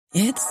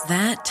It's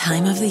that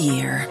time of the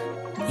year.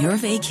 Your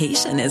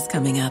vacation is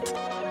coming up.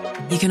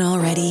 You can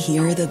already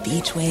hear the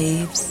beach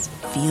waves,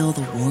 feel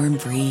the warm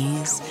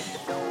breeze,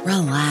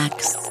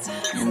 relax,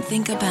 and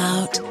think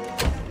about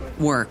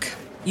work.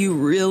 You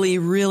really,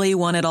 really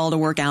want it all to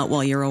work out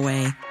while you're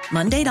away.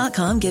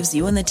 Monday.com gives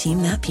you and the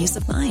team that peace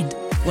of mind.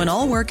 When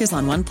all work is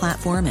on one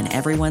platform and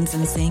everyone's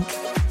in sync,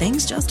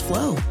 things just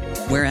flow.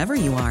 Wherever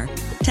you are,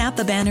 tap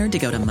the banner to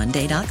go to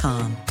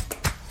Monday.com.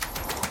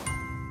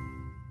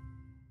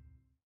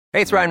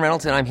 Hey, it's Ryan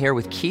Reynolds, and I'm here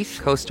with Keith,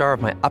 co-star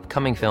of my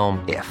upcoming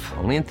film, If,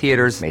 only in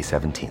theaters May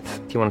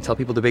 17th. Do you want to tell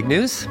people the big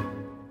news?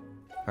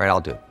 All right,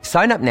 I'll do it.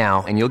 Sign up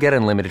now and you'll get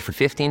unlimited for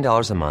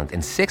 $15 a month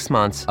and 6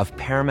 months of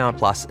Paramount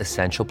Plus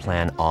Essential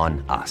Plan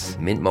on us.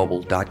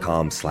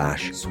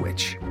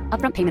 MintMobile.com/switch.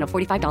 Upfront payment of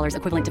 $45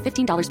 equivalent to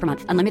 $15 per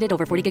month. Unlimited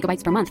over 40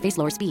 gigabytes per month. Face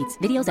lower speeds.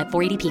 Videos at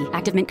 480p.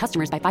 Active Mint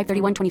customers by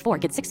 531.24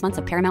 get 6 months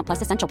of Paramount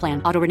Plus Essential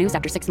Plan. Auto renews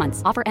after 6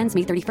 months. Offer ends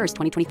May 31st,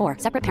 2024.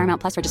 Separate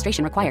Paramount Plus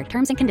registration required.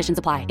 Terms and conditions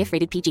apply if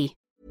rated PG.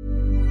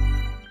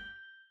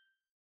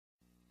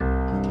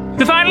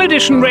 The Final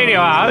Edition Radio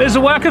Hour is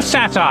a work of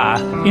satire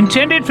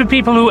intended for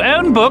people who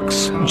own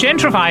books,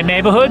 gentrify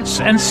neighborhoods,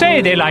 and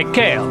say they like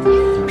kale.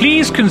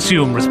 Please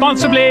consume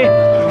responsibly.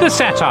 The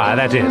satire,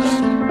 that is.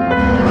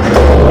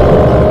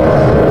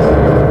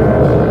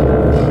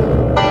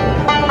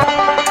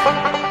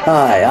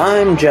 Hi,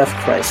 I'm Jeff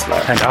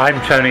Chrysler. And I'm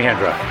Tony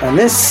Hendra. And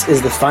this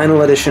is the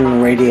Final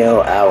Edition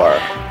Radio Hour.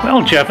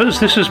 Well,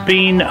 Jeffers, this has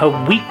been a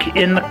week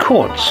in the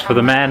courts for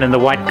the man in the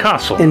White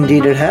Castle.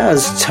 Indeed it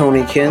has,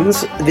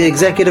 Tonykins. The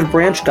executive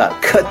branch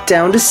got cut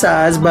down to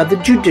size by the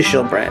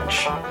judicial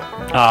branch.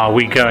 Are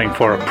we going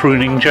for a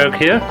pruning joke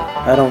here?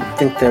 I don't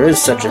think there is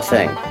such a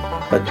thing.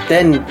 But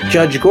then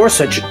Judge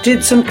Gorsuch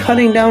did some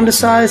cutting down to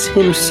size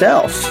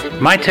himself.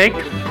 My take,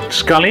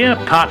 Scalia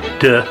Part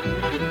 2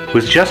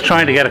 was just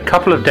trying to get a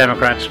couple of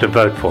Democrats to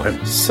vote for him.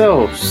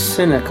 So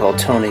cynical,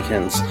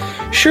 Tonykins.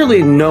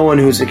 Surely no one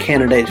who's a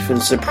candidate for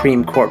the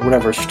Supreme Court would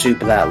ever stoop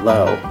that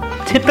low.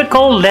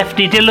 Typical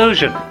lefty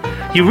delusion.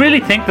 You really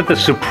think that the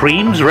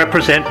Supremes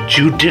represent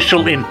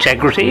judicial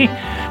integrity?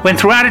 When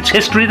throughout its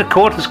history the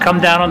court has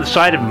come down on the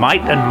side of might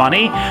and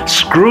money,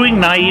 screwing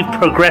naive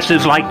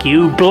progressives like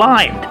you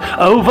blind,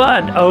 over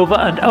and over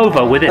and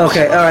over with its...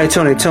 Okay, alright,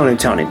 Tony.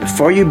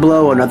 Before you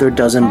blow another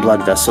dozen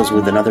blood vessels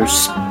with another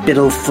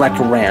spittle-flecked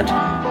rant,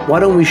 why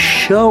don't we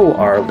show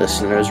our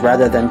listeners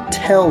rather than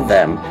tell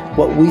them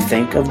what we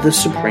think of the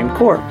Supreme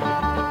Court?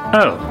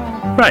 Oh,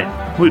 right.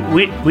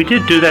 We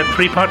did do that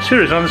 3-part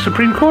series on the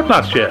Supreme Court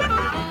last year.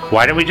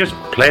 Why don't we just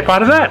play a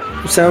part of that?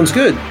 Sounds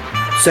good.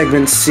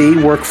 Segment C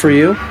work for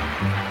you?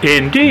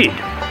 Indeed.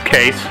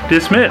 Case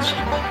dismissed.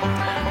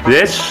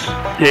 This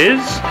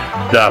is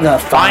the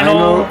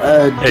Final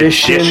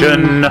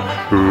Edition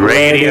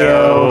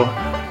Radio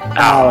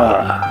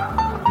Hour.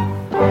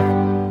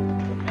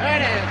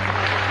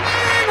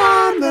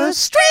 On the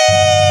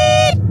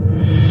street!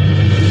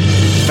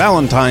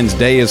 Valentine's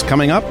Day is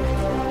coming up.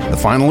 The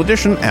Final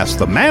Edition asks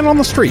the man on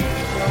the street,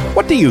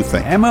 what do you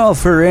think? I'm all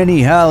for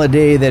any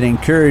holiday that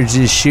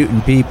encourages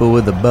shooting people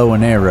with a bow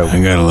and arrow.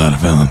 I got a lot of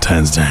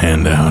Valentines to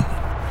hand out.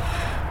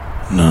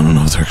 I don't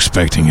know if they're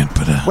expecting it,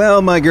 but...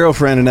 Well, my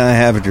girlfriend and I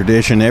have a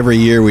tradition. Every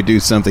year we do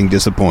something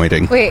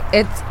disappointing. Wait,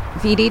 it's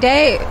VD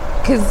Day?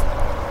 Because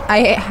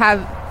I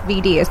have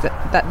VD. Is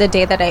that the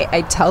day that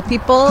I tell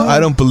people?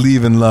 I don't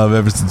believe in love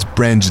ever since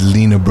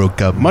Brangelina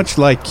broke up. Much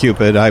like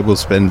Cupid, I will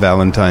spend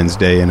Valentine's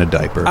Day in a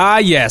diaper. Ah,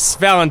 yes,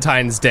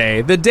 Valentine's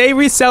Day. The day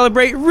we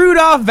celebrate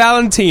Rudolph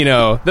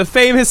Valentino, the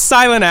famous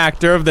silent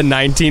actor of the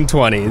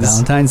 1920s.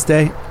 Valentine's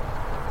Day?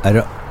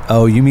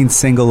 Oh, you mean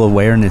Single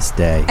Awareness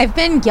Day. I've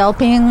been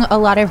Yelping a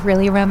lot of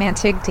really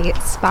romantic date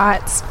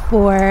spots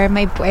for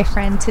my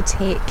boyfriend to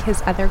take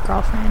his other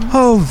girlfriend.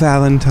 Oh,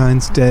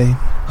 Valentine's Day.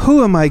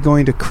 Who am I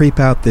going to creep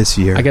out this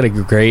year? I got a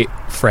great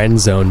friend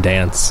zone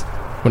dance.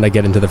 When I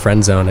get into the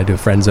friend zone, I do a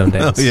friend zone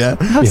dance. Oh, yeah?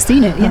 I've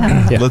seen it,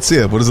 yeah. Let's see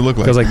it. What does it look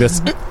like? It goes like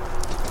this.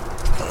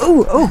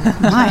 Oh,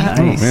 my.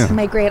 Nice. Yeah.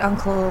 My great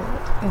uncle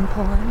in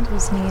Poland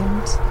was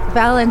named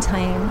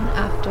Valentine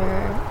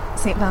after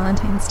St.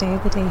 Valentine's Day,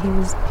 the day he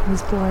was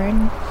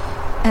born.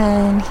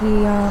 And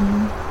he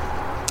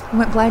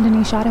went blind and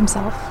he shot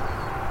himself.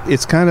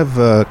 It's kind of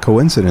a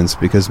coincidence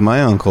because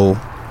my uncle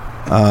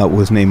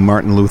was named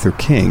Martin Luther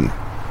King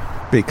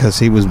because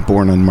he was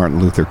born on Martin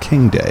Luther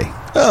King Day.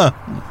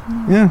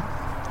 Yeah.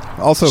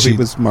 Also, he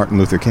was Martin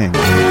Luther King.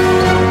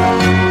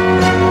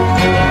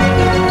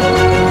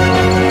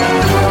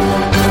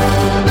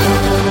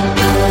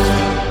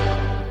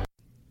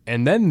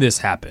 And then this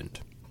happened.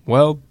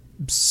 Well,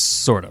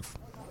 sort of.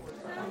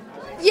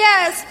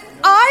 Yes,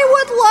 I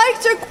would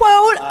like to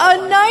quote a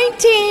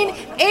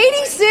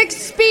 1986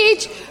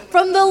 speech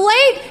from the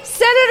late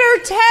Senator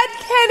Ted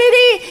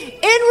Kennedy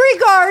in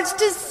regards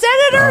to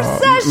Senator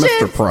Sessions.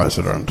 Mr.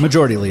 President.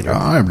 Majority Leader.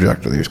 I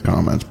object to these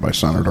comments by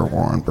Senator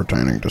Warren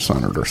pertaining to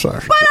Senator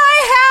Sessions. But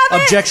I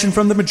haven't. Objection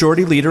from the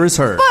Majority Leader is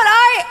heard. But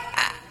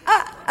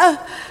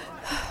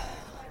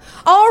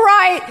all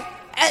right.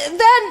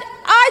 Then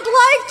I'd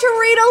like to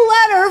read a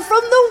letter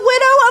from the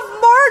widow of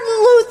Martin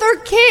Luther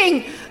King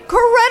King,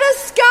 Coretta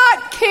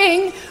Scott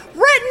King,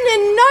 written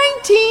in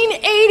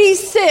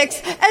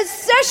 1986 as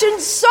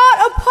Sessions sought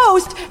a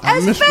post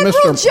as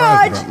federal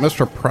judge.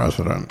 Mr.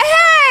 President.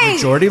 Hey!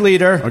 Majority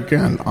Leader.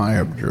 Again, I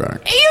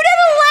object. You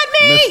didn't let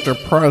me!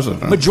 Mr.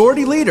 President.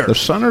 Majority Leader. The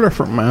senator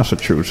from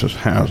Massachusetts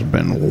has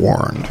been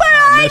warned.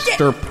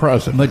 Mr.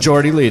 President.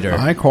 Majority Leader.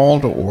 I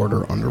call to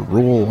order under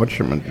Rule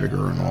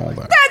Whatchamajigger and all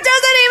that. That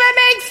doesn't even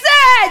make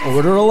sense!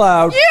 Order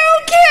allowed. You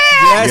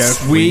can't!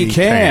 Yes, we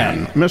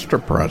can.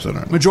 Mr.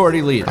 President.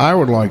 Majority Leader. I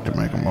would like to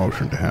make a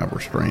motion to have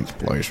restraints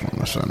placed on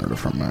the senator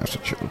from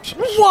Massachusetts.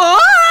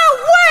 What?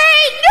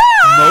 Wait,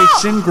 no!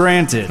 Motion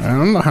granted.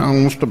 And the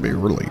hounds to be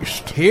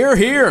released. Hear,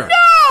 hear.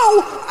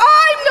 No!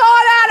 I'm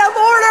not out of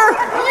order!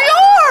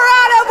 You're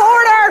out of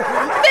order!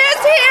 This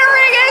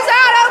hearing is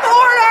out of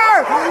order!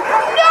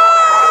 No!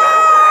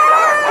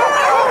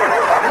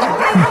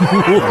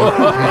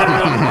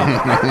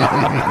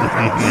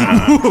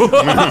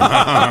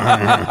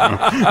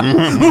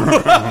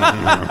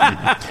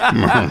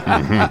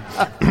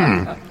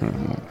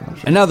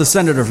 And now the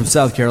senator from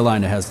South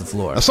Carolina has the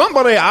floor.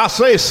 Somebody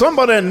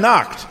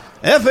knocked.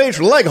 F.H.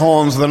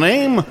 Leghorn's the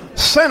name.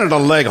 Senator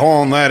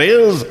Leghorn, that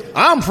is.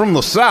 I'm from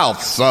the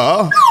South,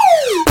 sir.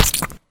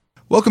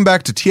 Welcome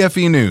back to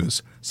TFE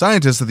News.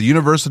 Scientists at the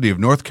University of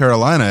North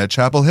Carolina at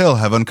Chapel Hill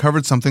have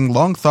uncovered something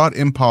long thought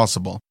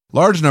impossible.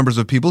 Large numbers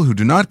of people who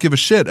do not give a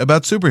shit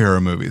about superhero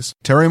movies.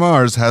 Terry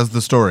Mars has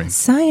the story.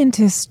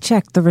 Scientists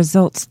checked the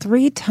results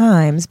 3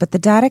 times, but the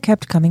data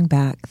kept coming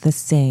back the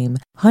same.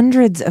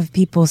 Hundreds of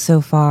people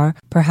so far,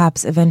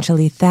 perhaps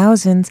eventually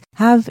thousands,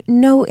 have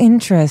no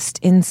interest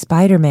in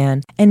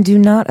Spider-Man and do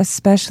not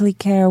especially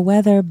care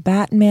whether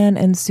Batman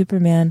and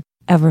Superman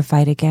ever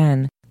fight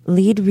again.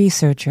 Lead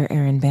researcher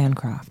Aaron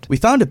Bancroft. We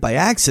found it by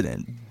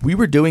accident. We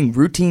were doing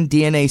routine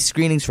DNA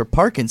screenings for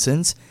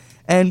Parkinson's,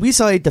 and we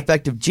saw a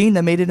defective gene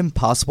that made it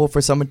impossible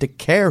for someone to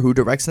care who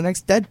directs the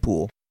next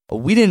Deadpool.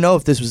 We didn't know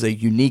if this was a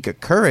unique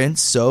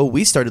occurrence, so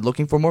we started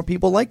looking for more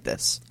people like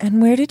this. And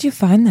where did you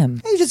find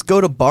them? You just go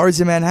to bars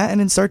in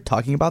Manhattan and start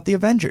talking about the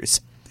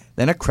Avengers.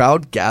 Then a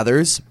crowd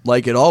gathers,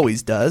 like it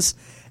always does,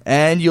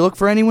 and you look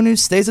for anyone who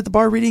stays at the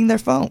bar reading their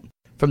phone.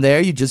 From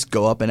there, you just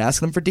go up and ask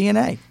them for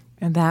DNA.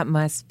 And that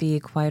must be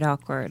quite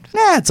awkward.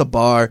 Nah, it's a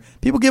bar.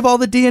 People give all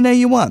the DNA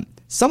you want.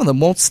 Some of them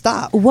won't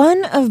stop.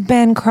 One of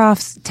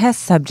Bancroft's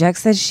test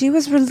subjects says she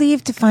was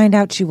relieved to find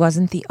out she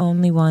wasn't the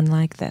only one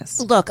like this.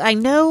 Look, I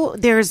know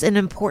there's an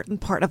important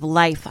part of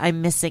life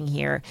I'm missing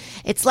here.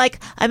 It's like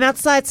I'm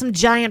outside some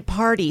giant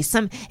party,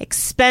 some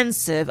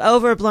expensive,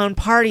 overblown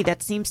party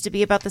that seems to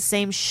be about the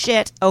same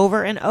shit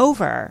over and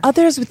over.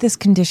 Others with this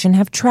condition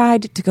have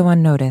tried to go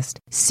unnoticed.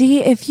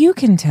 See if you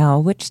can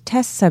tell which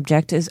test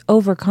subject is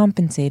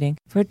overcompensating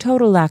for a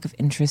total lack of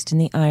interest in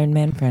the Iron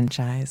Man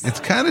franchise. It's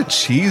kind of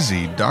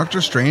cheesy.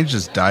 Doctor Strange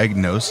is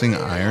diagnosing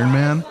Iron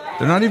Man.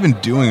 They're not even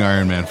doing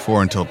Iron Man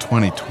 4 until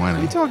 2020.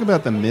 Can you talk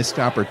about the missed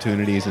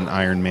opportunities in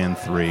Iron Man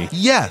 3?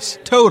 Yes,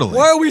 totally.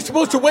 Why are we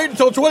supposed to wait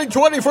until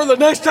 2020 for the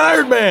next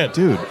Iron Man?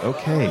 Dude,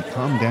 okay,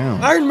 calm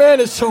down. Iron Man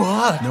is so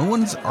hot. No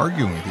one's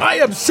arguing with you. I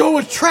am so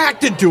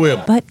attracted to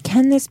him. But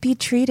can this be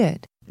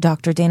treated?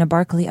 Dr. Dana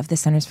Barkley of the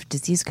Centers for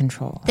Disease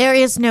Control. There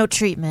is no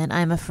treatment,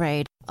 I'm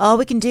afraid. All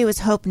we can do is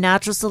hope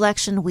natural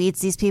selection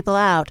weeds these people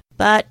out.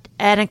 But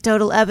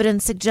anecdotal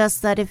evidence suggests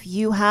that if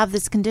you have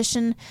this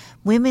condition,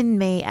 women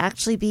may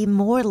actually be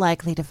more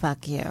likely to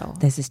fuck you.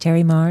 This is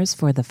Terry Mars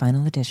for The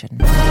Final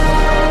Edition.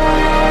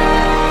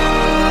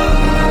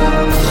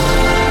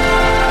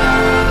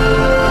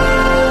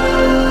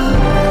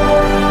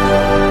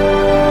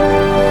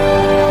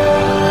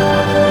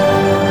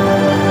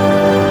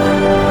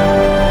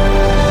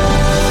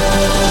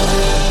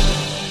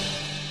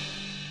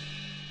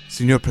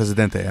 Senor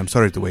Presidente, I'm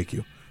sorry to wake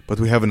you, but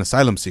we have an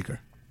asylum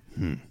seeker.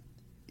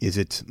 Is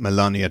it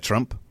Melania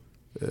Trump?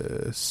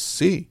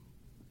 Si.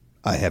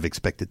 I have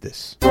expected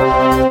this.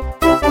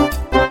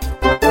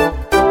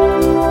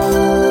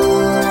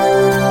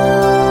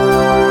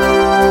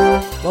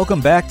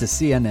 Welcome back to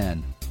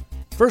CNN.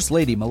 First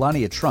Lady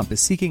Melania Trump is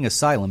seeking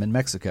asylum in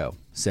Mexico.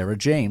 Sarah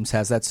James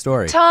has that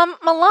story. Tom,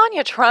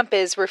 Melania Trump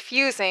is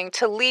refusing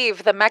to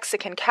leave the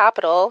Mexican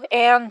capital,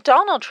 and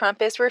Donald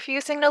Trump is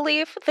refusing to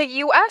leave the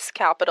U.S.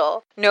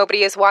 capital.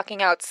 Nobody is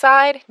walking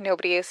outside,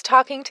 nobody is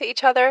talking to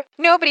each other,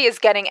 nobody is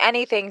getting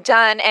anything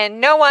done, and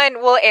no one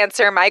will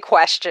answer my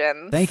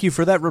questions. Thank you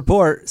for that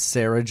report,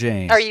 Sarah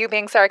James. Are you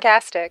being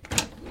sarcastic?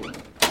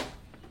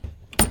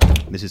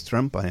 Mrs.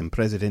 Trump, I am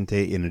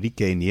Presidente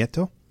Enrique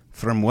Nieto.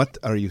 From what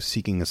are you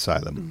seeking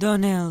asylum?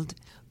 Donald,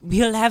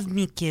 will have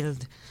me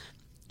killed.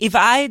 If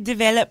I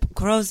develop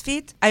crow's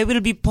feet, I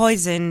will be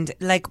poisoned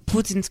like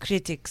Putin's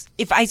critics.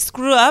 If I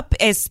screw up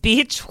a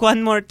speech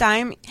one more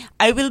time,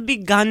 I will be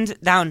gunned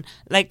down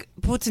like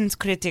Putin's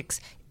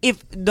critics.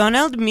 If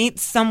Donald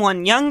meets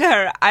someone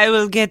younger, I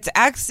will get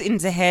axed in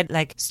the head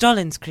like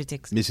Stalin's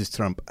critics. Mrs.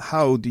 Trump,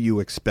 how do you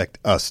expect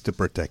us to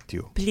protect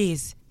you?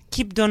 Please,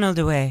 keep Donald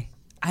away.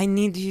 I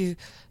need you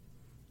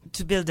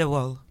to build a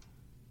wall.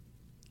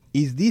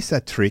 Is this a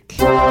trick?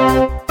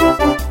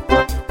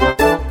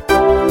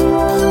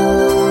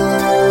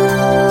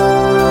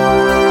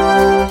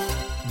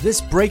 This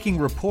breaking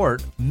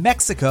report,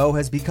 Mexico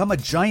has become a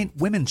giant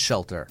women's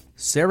shelter.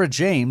 Sarah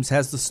James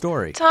has the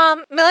story.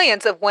 Tom,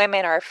 millions of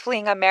women are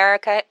fleeing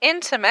America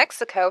into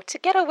Mexico to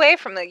get away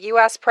from the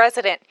U.S.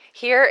 president.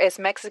 Here is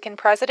Mexican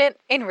President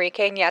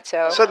Enrique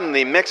Nieto.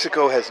 Suddenly,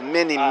 Mexico has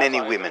many, many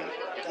women.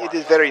 It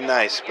is very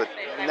nice, but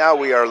now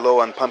we are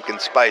low on pumpkin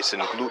spice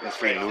and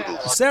gluten-free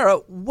noodles. Sarah,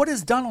 what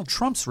is Donald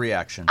Trump's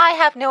reaction? I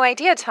have no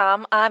idea,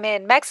 Tom. I'm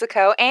in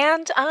Mexico,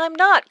 and I'm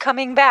not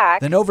coming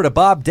back. Then over to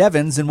Bob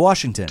Devins in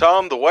Washington.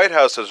 Tom, the White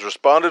House has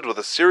responded with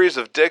a series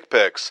of dick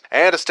pics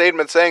and a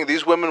statement saying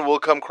these women will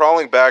come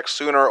crawling back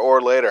sooner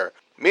or later.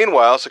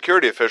 Meanwhile,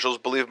 security officials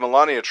believe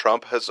Melania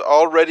Trump has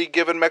already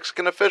given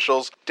Mexican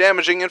officials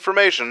damaging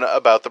information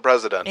about the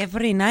president.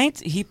 Every night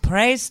he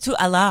prays to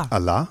Allah.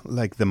 Allah,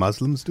 like the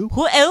Muslims do?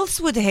 Who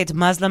else would hate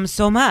Muslims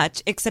so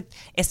much except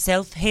a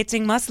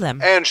self-hating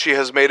Muslim? And she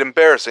has made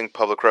embarrassing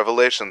public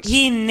revelations.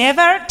 He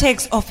never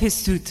takes off his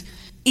suit,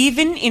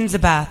 even in the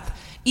bath.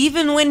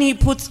 Even when he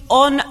puts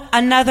on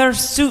another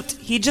suit,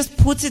 he just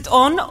puts it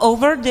on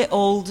over the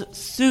old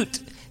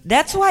suit.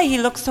 That's why he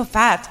looks so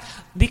fat,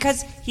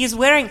 because he is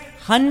wearing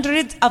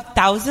hundreds of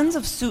thousands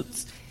of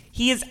suits.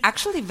 He is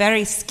actually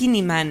very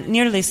skinny man,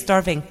 nearly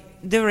starving.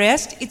 The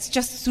rest, it's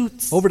just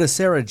suits. Over to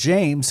Sarah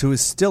James, who is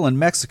still in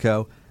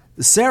Mexico.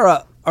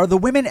 Sarah, are the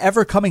women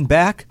ever coming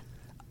back?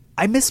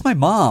 I miss my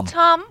mom.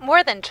 Tom,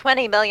 more than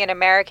 20 million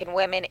American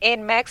women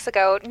in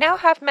Mexico now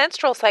have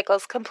menstrual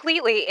cycles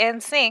completely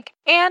in sync,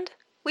 and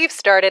we've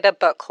started a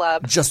book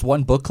club. Just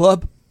one book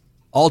club?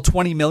 All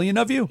 20 million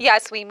of you?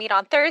 Yes, we meet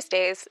on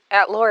Thursdays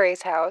at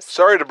Lori's house.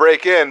 Sorry to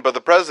break in, but the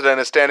president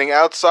is standing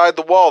outside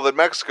the wall that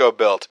Mexico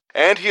built,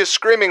 and he is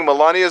screaming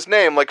Melania's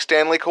name like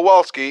Stanley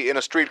Kowalski in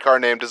A Streetcar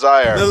Named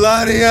Desire.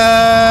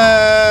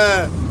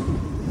 Melania!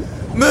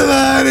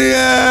 Melania!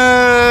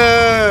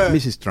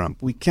 Mrs.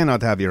 Trump, we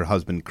cannot have your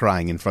husband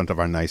crying in front of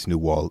our nice new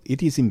wall.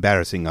 It is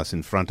embarrassing us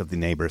in front of the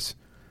neighbors.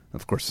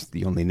 Of course,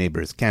 the only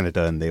neighbor is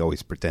Canada, and they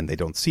always pretend they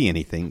don't see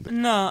anything. But...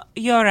 No,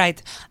 you're right.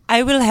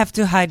 I will have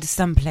to hide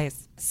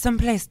someplace.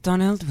 Someplace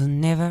Donald will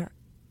never,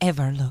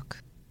 ever look.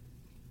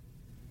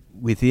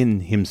 Within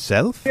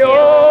himself? Yo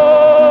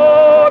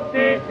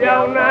quise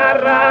a una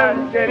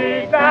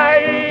rancherita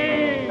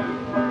ahí,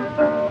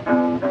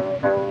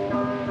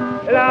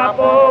 la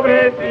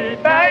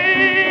pobrecita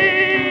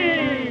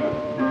ahí,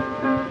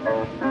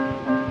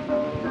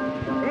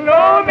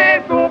 no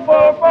me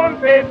supo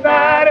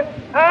contestar.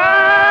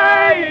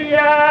 Ay,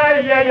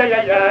 ay, ay, ay,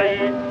 ay, ay.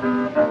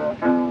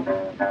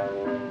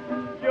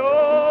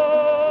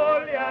 Yo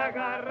le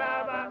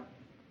agarraba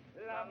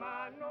la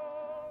mano.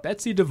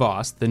 Betsy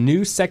DeVos, the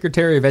new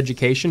Secretary of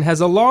Education, has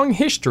a long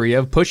history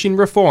of pushing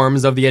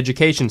reforms of the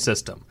education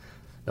system.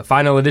 The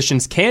Final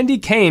Edition's Candy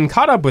Kane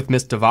caught up with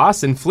Miss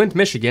DeVos in Flint,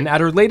 Michigan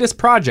at her latest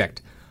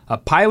project, a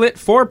pilot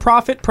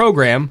for-profit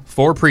program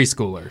for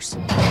preschoolers.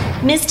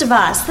 Miss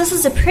DeVos, this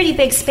is a pretty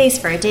big space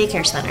for a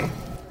daycare center.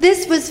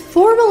 This was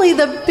formerly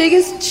the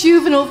biggest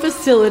juvenile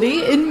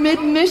facility in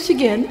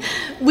mid-Michigan.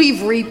 We've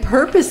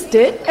repurposed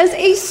it as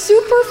a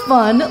super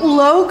fun,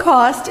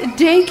 low-cost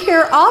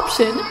daycare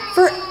option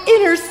for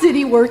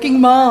inner-city working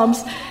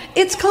moms.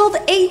 It's called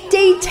a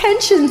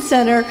Daytention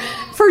Center.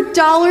 For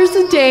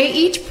 $1 a day,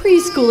 each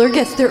preschooler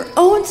gets their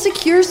own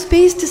secure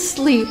space to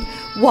sleep,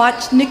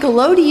 watch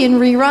Nickelodeon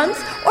reruns,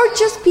 or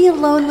just be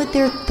alone with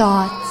their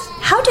thoughts.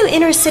 How do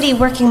inner-city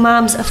working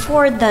moms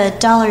afford the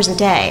 $1 a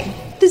day?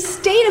 The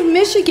state of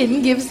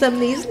Michigan gives them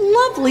these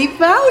lovely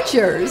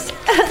vouchers.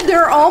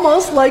 They're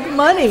almost like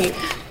money.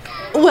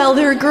 Well,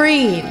 they're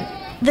green.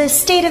 The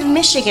state of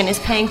Michigan is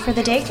paying for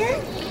the daycare?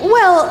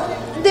 Well,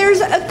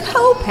 there's a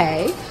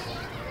copay.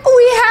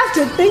 We have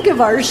to think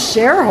of our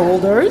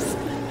shareholders.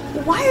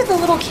 Why are the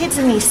little kids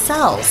in these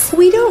cells?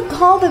 We don't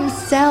call them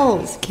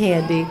cells,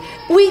 Candy.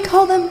 We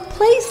call them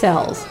play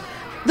cells.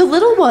 The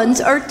little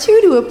ones are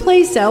 2 to a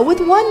play cell with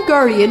 1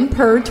 guardian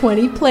per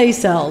 20 play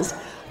cells.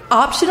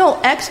 Optional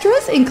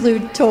extras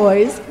include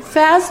toys,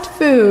 fast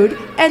food,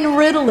 and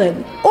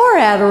Ritalin or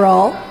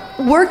Adderall.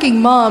 Working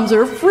moms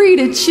are free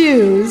to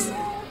choose.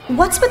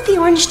 What's with the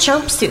orange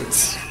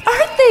jumpsuits?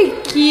 Aren't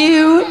they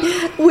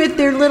cute? With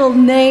their little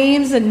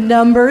names and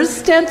numbers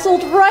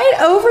stenciled right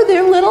over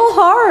their little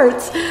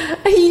hearts.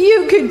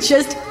 You could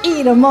just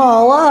eat them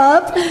all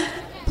up.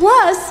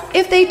 Plus,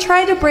 if they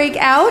try to break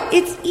out,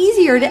 it's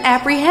easier to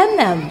apprehend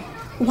them.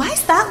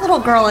 Why's that little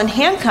girl in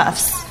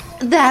handcuffs?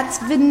 That's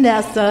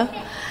Vanessa.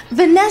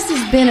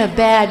 Vanessa's been a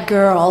bad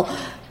girl.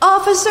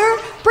 Officer,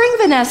 bring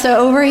Vanessa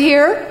over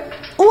here.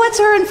 What's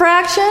her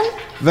infraction?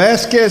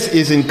 Vasquez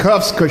is in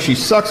cuffs because she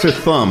sucks her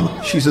thumb.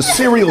 She's a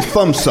serial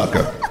thumb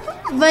sucker.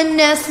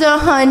 Vanessa,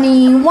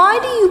 honey, why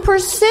do you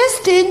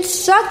persist in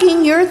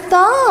sucking your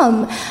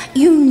thumb?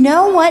 You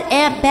know what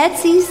Aunt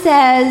Betsy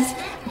says.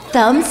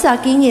 Thumb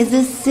sucking is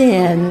a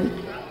sin.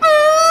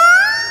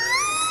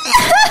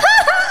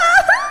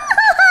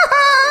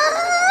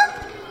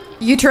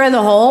 You trim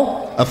the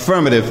hole?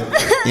 Affirmative.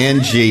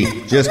 And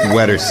G. Just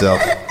wet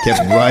herself. Kept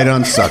right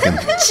on sucking.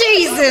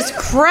 Jesus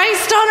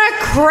Christ on a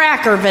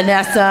cracker,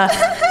 Vanessa.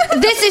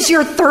 This is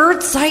your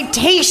 3rd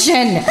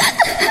citation.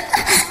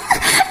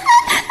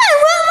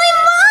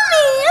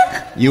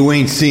 You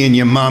ain't seeing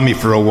your mommy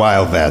for a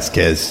while,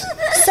 Vasquez.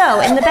 So,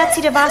 in the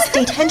Betsy DeVos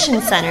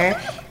Detention Center,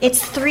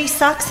 it's 3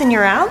 sucks and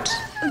you're out?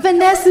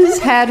 Vanessa's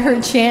had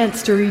her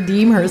chance to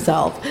redeem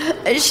herself.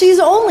 She's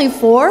only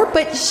 4,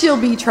 but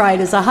she'll be tried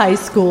as a high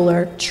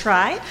schooler.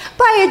 Tried?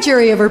 By a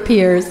jury of her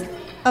peers.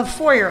 Of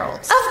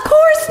 4-year-olds? Of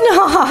course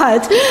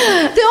not!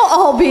 They'll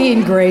all be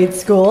in grade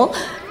school.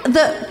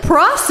 The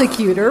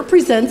prosecutor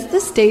presents the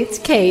state's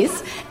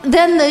case,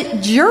 then the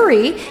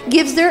jury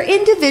gives their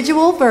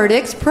individual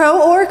verdicts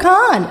pro or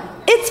con.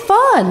 It's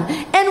fun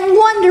and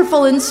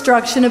wonderful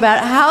instruction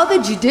about how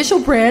the judicial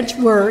branch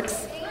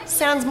works.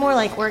 Sounds more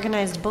like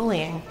organized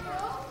bullying.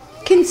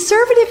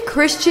 Conservative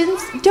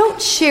Christians don't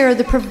share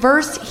the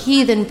perverse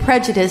heathen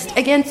prejudice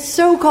against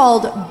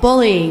so-called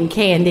bullying,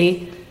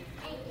 Candy.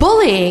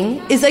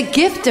 Bullying is a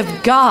gift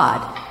of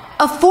God,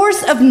 a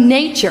force of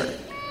nature.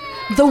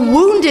 The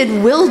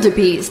wounded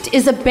wildebeest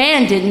is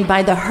abandoned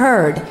by the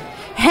herd.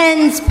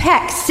 Hens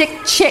peck sick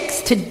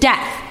chicks to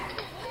death.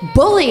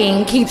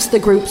 Bullying keeps the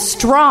group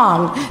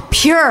strong,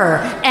 pure,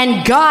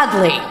 and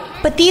godly.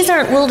 But these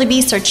aren't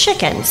wildebeests or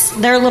chickens.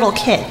 They're little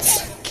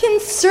kids.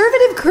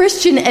 Conservative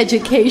Christian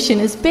education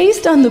is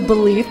based on the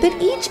belief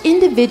that each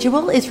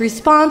individual is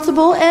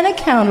responsible and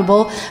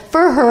accountable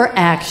for her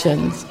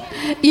actions.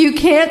 You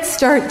can't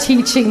start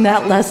teaching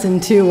that lesson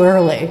too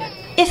early.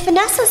 If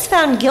Vanessa's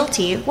found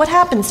guilty, what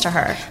happens to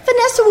her?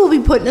 Vanessa will be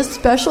put in a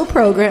special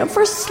program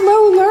for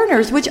slow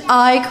learners, which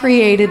I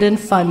created and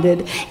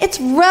funded. It's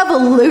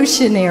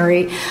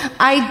revolutionary.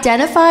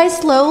 Identify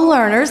slow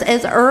learners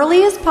as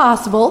early as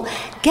possible,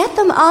 get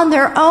them on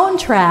their own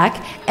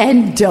track,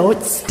 and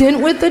don't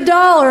stint with the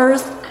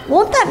dollars.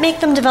 Won't that make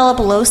them develop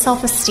low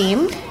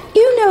self-esteem?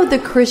 You know the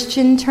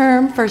Christian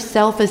term for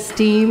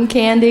self-esteem,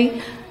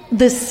 Candy?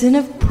 The sin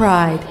of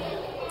pride.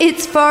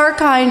 It's far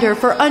kinder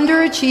for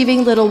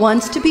underachieving little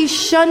ones to be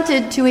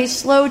shunted to a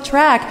slow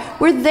track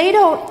where they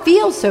don't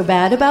feel so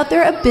bad about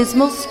their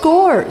abysmal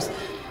scores.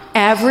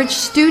 Average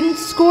student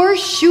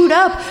scores shoot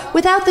up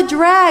without the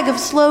drag of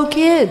slow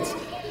kids.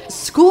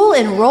 School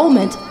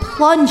enrollment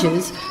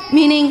plunges,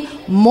 meaning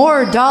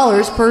more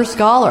dollars per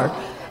scholar.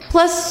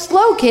 Plus,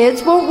 slow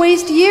kids won't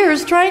waste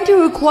years trying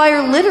to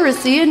acquire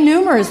literacy and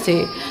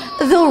numeracy.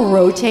 They'll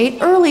rotate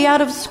early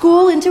out of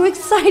school into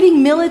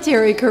exciting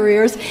military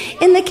careers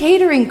in the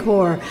catering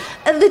corps,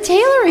 the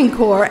tailoring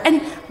corps,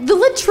 and the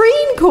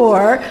latrine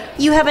corps.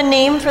 You have a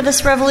name for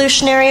this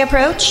revolutionary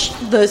approach?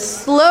 The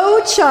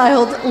Slow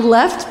Child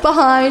Left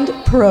Behind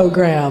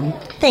Program.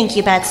 Thank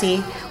you,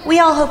 Betsy. We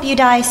all hope you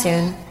die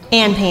soon,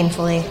 and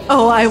painfully.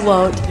 Oh, I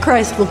won't.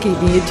 Christ will keep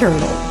me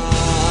eternal.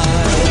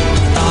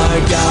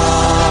 Our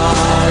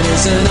God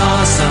is an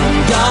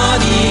awesome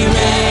God. He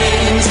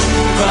reigns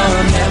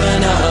from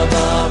heaven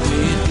above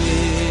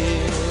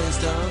with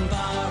wisdom,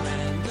 power,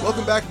 and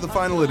Welcome back to the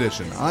final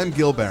edition. I'm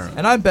Gil Barron.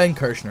 And I'm Ben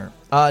Kirshner.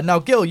 Now,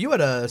 Gil, you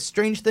had a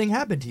strange thing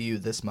happen to you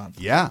this month.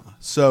 Yeah.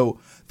 So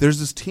there's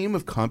this team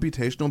of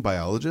computational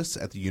biologists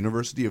at the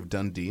University of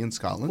Dundee in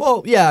Scotland.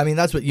 Well, yeah, I mean,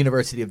 that's what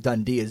University of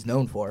Dundee is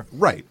known for.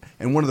 Right.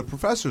 And one of the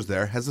professors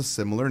there has a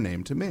similar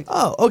name to me.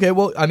 Oh, okay.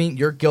 Well, I mean,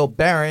 you're Gil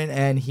Barron,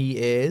 and he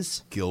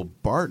is? Gil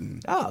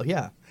Barton. Oh,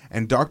 yeah.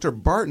 And Dr.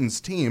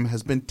 Barton's team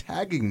has been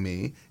tagging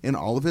me in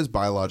all of his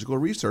biological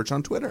research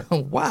on Twitter.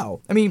 Oh,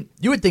 wow. I mean,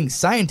 you would think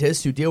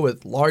scientists who deal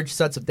with large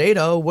sets of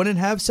data wouldn't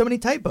have so many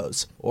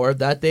typos, or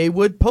that they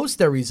would post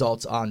their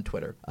results on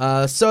Twitter.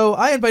 So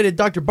I invited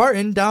Dr.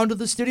 Barton down to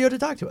the studio to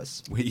talk to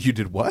us. Wait, you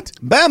did what?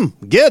 Bam,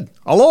 good.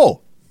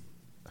 Hello.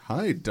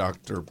 Hi,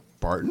 Dr.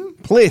 Barton?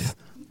 Please,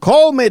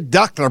 call me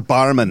Dr.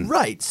 Barman.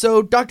 Right.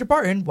 So, Dr.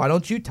 Barton, why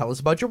don't you tell us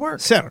about your work?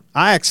 Sir,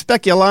 I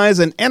specialize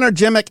in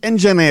energemic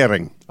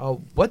engineering.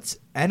 Oh, what's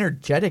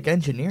energetic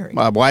engineering?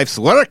 My wife's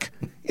work.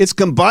 It's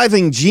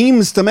combining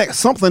genes to make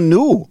something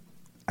new.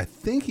 I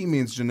think he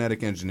means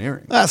genetic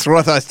engineering. That's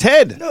what I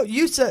said. No,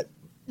 you said...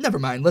 Never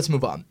mind, let's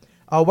move on.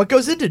 What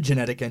goes into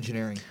genetic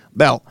engineering?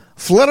 Well,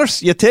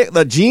 first you take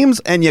the genes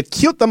and you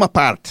cute them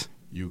apart.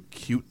 You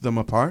cute them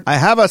apart? I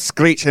have a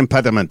screech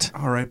impediment.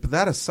 All right, but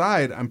that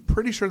aside, I'm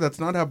pretty sure that's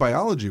not how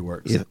biology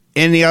works. If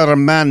any other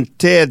man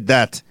did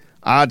that,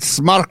 I'd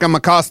smirk him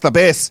across the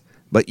base.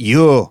 But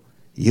you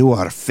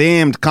are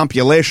famed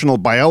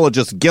computational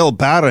biologist Gil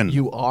Barron.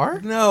 You are?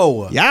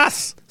 No.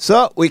 Yes.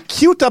 So we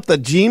cute up the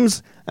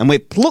genes and we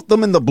put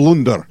them in the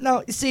blender.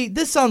 Now, you see,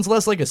 this sounds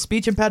less like a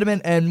speech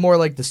impediment and more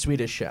like the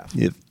Swedish Chef.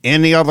 If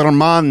any other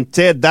man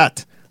did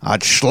that,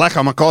 I'd slack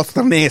him across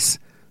the face.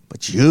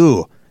 But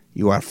you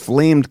are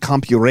famed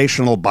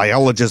computational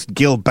biologist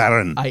Gil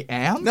Barron. I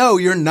am? No,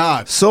 you're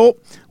not. So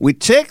we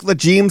take the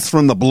genes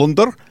from the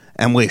blender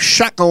and we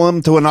shackle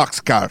them to an ox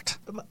cart.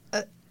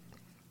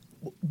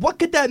 What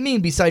could that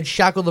mean besides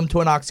shackle them to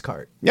an ox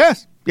cart?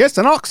 Yes,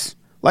 an ox.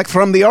 Like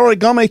from the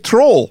origami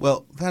troll.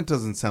 Well, that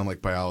doesn't sound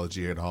like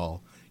biology at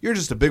all. You're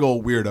just a big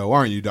old weirdo,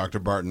 aren't you, Dr.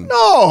 Barton?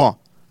 No,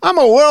 I'm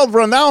a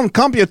world-renowned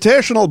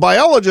computational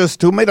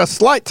biologist who made a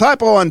slight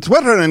typo on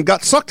Twitter and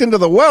got sucked into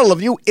the world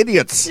of you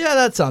idiots. Yeah,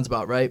 that sounds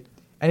about right.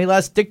 Any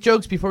last dick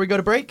jokes before we go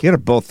to break? You're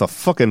both the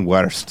fucking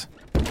worst.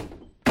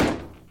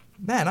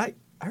 Man, I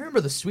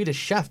remember the Swedish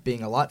Chef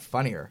being a lot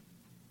funnier.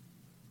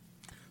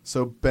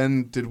 So,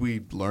 Ben, did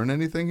we learn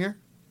anything here?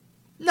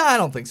 No, I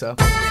don't think so.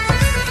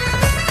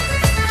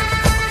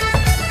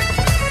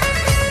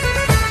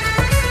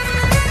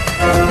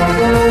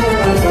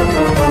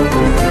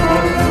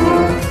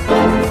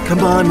 Come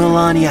on,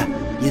 Melania.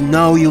 You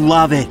know you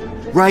love it.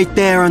 Right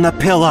there on the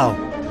pillow.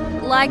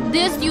 Like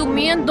this, you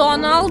mean,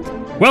 Donald?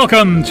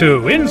 Welcome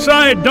to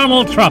Inside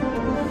Donald Trump.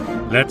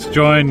 Let's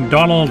join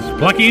Donald's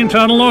plucky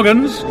internal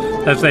organs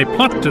as they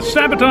plot to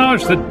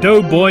sabotage the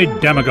doughboy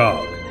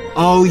demagogue.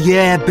 Oh,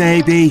 yeah,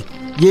 baby.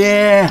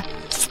 Yeah.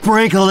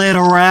 Sprinkle it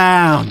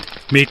around.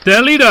 Meet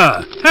their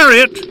leader,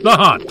 Harriet the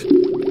Hot.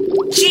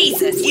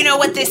 Jesus, you know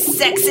what this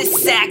sexist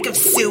sack of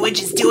sewage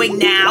is doing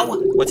now?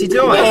 What's he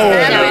doing?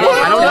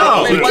 I don't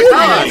know.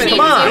 Come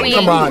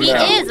on. He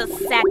now. is a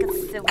sack of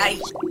sewage. I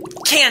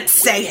can't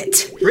say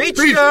it. Preach,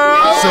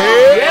 girl.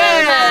 Say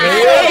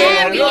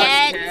it.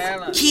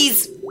 it.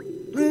 He's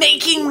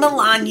making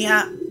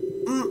Melania.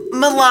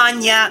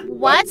 Melania.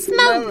 What's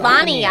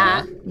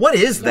Melania? What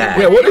is that?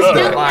 Yeah, what is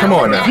that? Come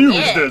on now.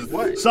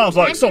 Sounds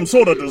like some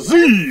sort of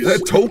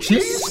disease. Toe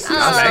cheese?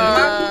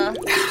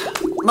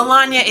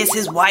 Melania is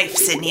his wife,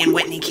 Sydney and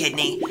Whitney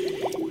Kidney.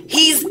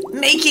 He's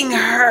making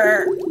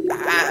her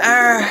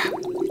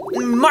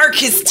mark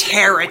his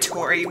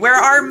territory where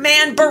our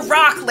man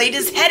Barack laid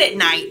his head at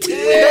night.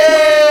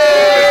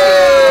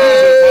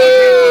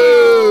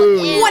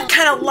 What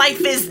kind of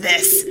life is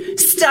this?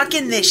 Stuck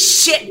in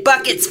this shit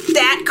bucket's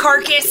fat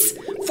carcass,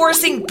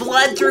 forcing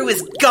blood through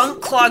his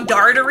gunk-clogged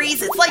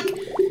arteries? It's like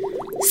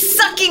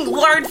sucking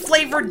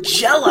lard-flavored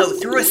Jell-O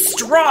through a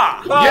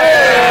straw.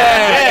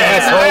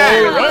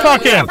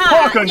 Fucking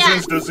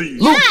Parkinson's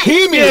disease.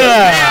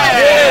 Leukemia.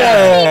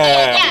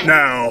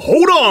 Now,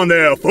 hold on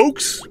there,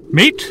 folks.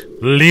 Meet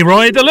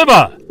Leroy the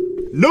Liver.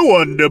 No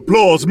one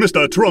deplores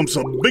Mr. Trump's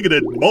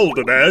bigoted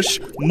balderdash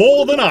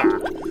more than I.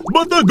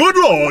 But the good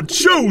Lord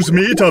chose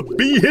me to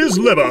be his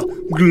liver.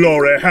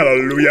 Glory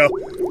hallelujah.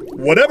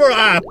 Whatever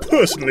I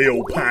personally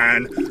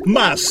opine,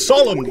 my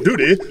solemn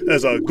duty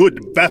as a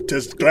good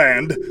Baptist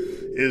gland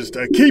is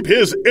to keep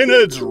his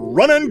innards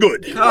running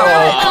good.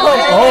 Oh, come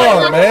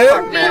on,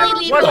 man.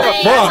 What the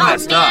fuck?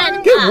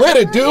 Get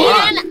ready, dude.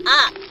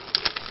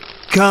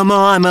 Come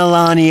on,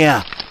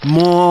 Melania.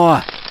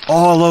 More.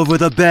 All over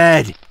the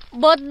bed.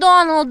 But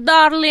Donald,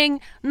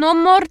 darling, no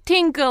more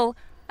tinkle.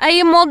 I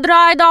am all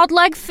dried out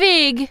like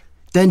fig.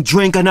 Then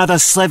drink another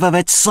sliver of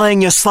it,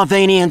 sling, you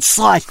Slovenian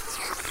slut.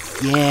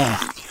 Yeah.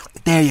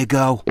 There you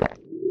go.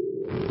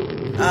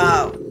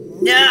 Oh,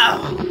 no.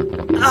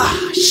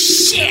 Oh,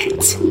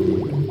 shit.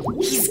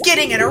 He's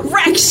getting an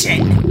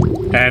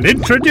erection. And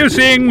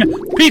introducing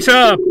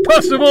Peter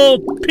Percival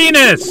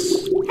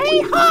Penis.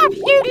 Hey, Hop,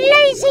 you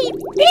lazy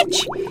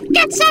bitch!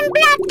 Get some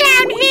blood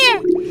down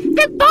here!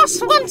 The boss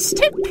wants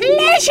to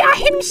pleasure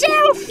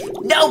himself!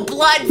 No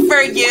blood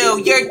for you!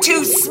 You're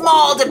too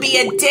small to be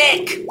a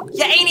dick!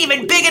 You ain't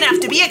even big enough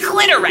to be a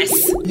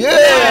clitoris!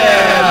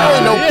 Yeah!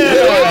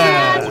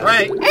 That's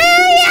right.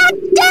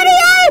 Hey,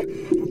 Daddy-o!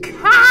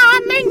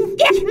 Come and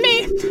get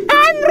me!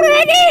 I'm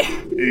ready!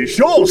 He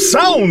sure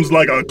sounds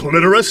like a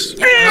clitoris.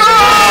 No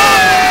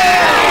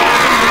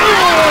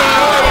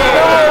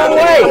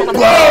way!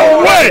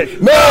 No way!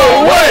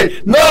 No way!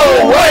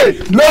 No way!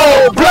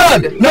 No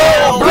blood!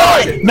 No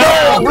blood!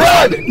 No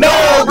blood!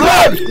 No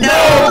blood!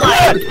 No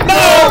blood!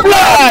 No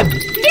blood!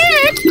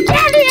 Dude,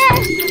 Daddy-o!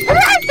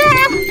 Right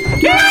there!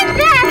 Right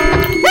there!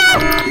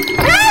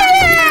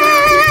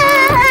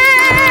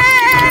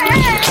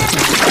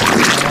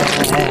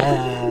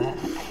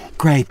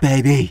 Great,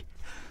 baby.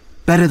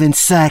 Better than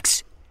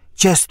sex.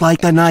 Just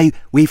like the night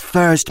we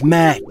first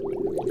met.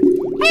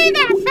 Hey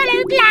there,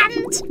 fellow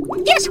glands!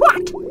 Guess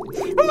what?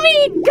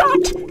 We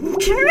got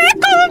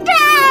trickle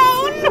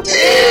down!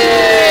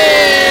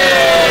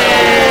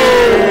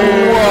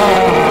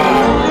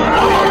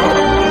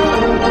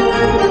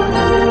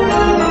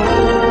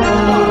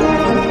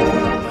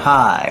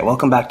 Hi,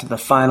 welcome back to the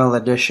final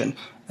edition.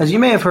 As you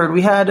may have heard,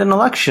 we had an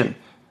election,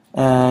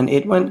 and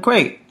it went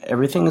great.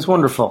 Everything is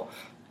wonderful.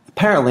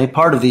 Apparently,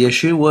 part of the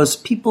issue was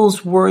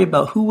people's worry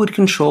about who would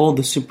control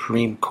the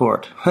Supreme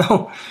Court.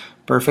 Well,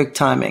 perfect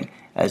timing.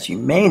 As you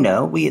may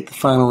know, we at the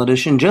final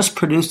edition just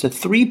produced a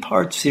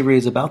 3-part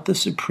series about the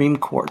Supreme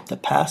Court, the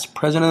past,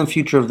 present, and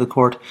future of the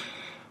court,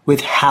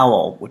 with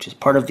Howl, which is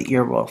part of the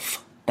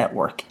Earwolf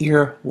Network.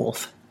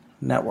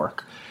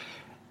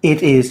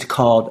 It is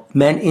called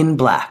Men in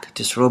Black,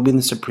 Disrobing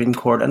the Supreme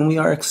Court, and we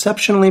are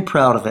exceptionally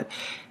proud of it.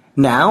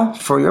 Now,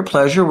 for your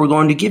pleasure, we're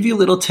going to give you a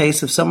little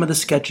taste of some of the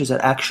sketches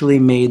that actually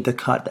made the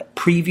cut, that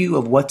preview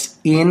of what's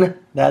in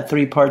that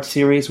 3-part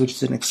series, which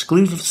is an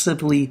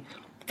exclusively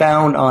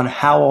found on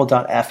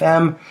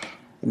howl.fm.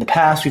 In the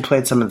past, we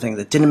played some of the things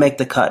that didn't make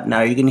the cut.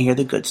 Now you're going to hear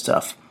the good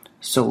stuff.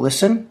 So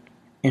listen,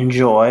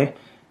 enjoy,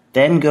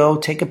 then go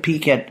take a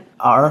peek at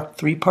our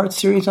 3-part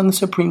series on the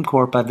Supreme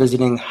Court by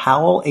visiting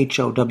howl.fm.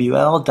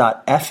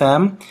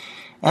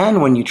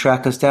 And when you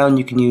track us down,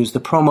 you can use the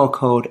promo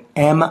code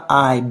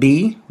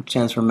MIB, which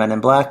stands for Men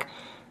in Black,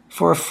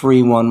 for a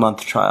free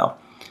 1-month trial.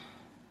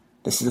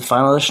 This is the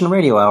final edition of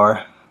Radio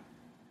Hour.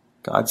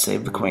 God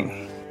save the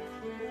Queen.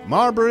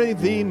 Marbury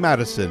v.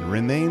 Madison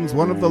remains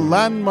one of the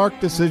landmark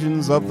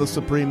decisions of the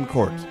Supreme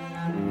Court.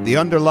 The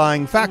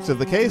underlying facts of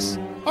the case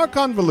are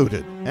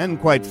convoluted and,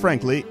 quite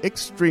frankly,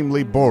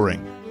 extremely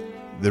boring.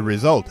 The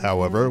result,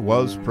 however,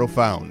 was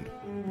profound.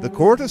 The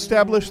court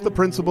established the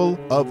principle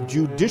of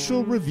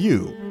judicial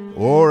review,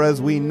 or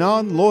as we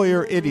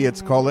non-lawyer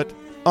idiots call it,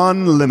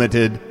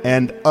 unlimited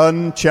and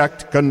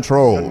unchecked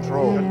control.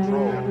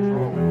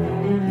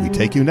 We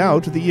take you now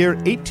to the year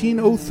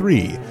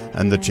 1803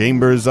 and the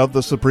chambers of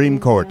the Supreme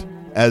Court,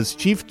 as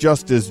Chief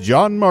Justice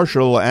John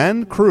Marshall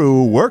and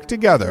crew work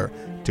together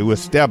to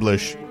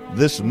establish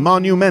this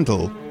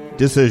monumental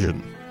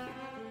decision.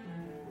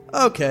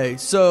 Okay,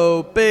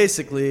 so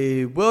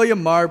basically,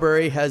 William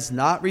Marbury has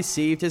not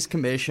received his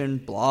commission,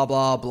 blah,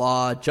 blah,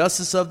 blah,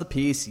 Justice of the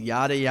Peace,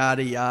 yada,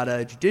 yada,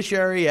 yada,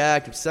 Judiciary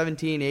Act of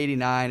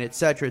 1789,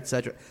 etc.,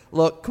 etc.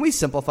 Look, can we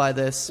simplify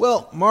this?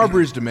 Well,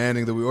 Marbury's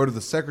demanding that we order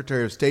the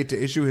Secretary of State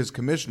to issue his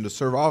commission to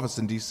serve office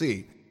in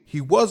D.C. He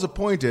was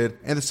appointed,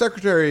 and the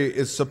Secretary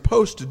is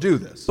supposed to do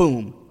this.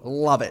 Boom.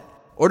 Love it.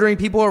 Ordering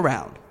people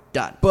around.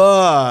 Done.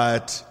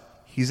 But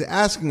he's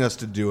asking us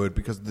to do it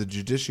because of the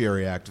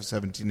Judiciary Act of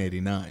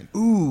 1789.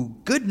 Ooh,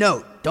 good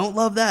note. Don't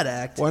love that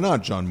act. Why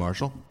not, John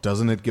Marshall?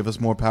 Doesn't it give us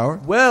more power?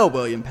 Well,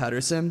 William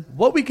Patterson,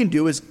 what we can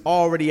do is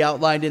already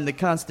outlined in the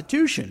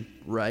Constitution,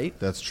 right?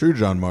 That's true,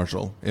 John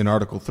Marshall, in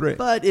Article 3.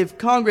 But if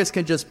Congress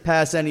can just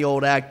pass any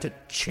old act to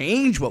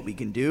change what we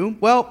can do,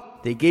 well,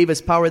 they gave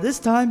us power this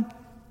time,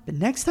 but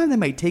next time they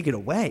might take it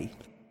away.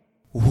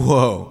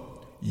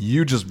 Whoa,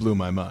 you just blew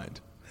my mind.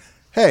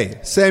 Hey,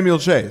 Samuel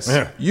Chase,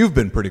 You've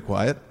been pretty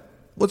quiet.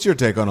 What's your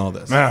take on all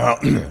this?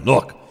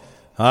 Look,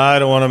 I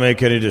don't want to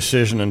make any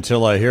decision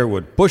until I hear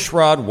what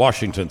Bushrod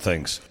Washington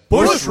thinks.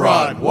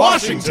 Bushrod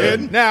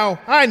Washington? Now,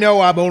 I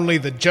know I'm only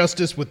the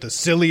justice with the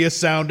silliest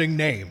sounding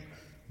name,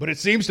 but it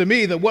seems to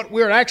me that what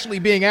we're actually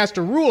being asked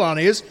to rule on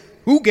is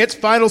who gets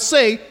final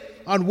say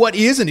on what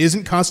is and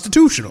isn't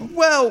constitutional.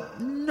 Well,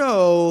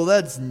 no,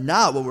 that's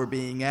not what we're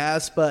being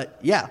asked, but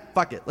yeah,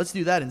 fuck it. Let's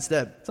do that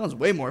instead. Sounds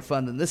way more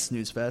fun than this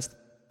snooze fest.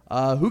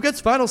 Who gets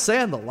final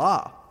say on the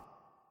law?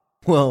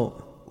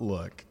 Well,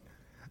 look,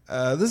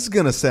 this is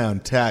going to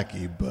sound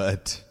tacky,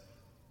 but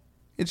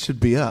it should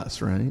be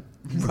us, right?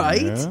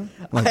 Right? Yeah.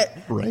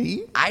 Right?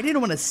 I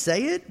didn't want to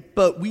say it,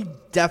 but we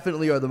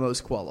definitely are the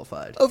most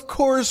qualified. Of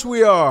course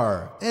we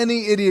are.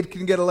 Any idiot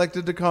can get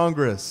elected to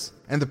Congress.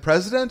 And the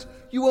president?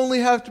 You only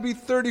have to be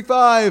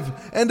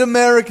 35 and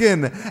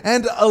American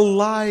and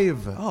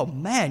alive. Oh,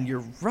 man,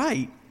 you're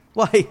right.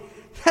 Why,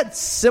 that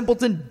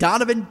simpleton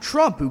Donovan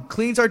Trump who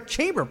cleans our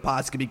chamber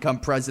pots could become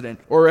president,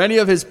 or any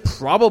of his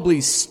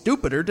probably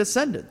stupider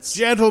descendants.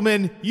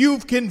 Gentlemen,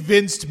 you've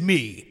convinced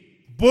me.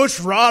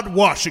 Bushrod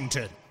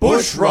Washington.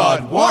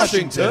 Bushrod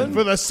Washington?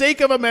 For the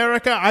sake of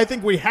America, I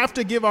think we have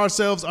to give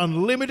ourselves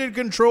unlimited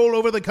control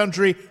over the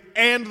country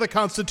and the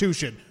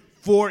Constitution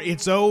for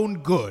its own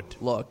good.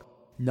 Look,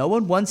 no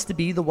one wants to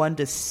be the one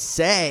to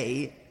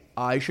say,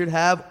 I should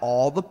have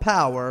all the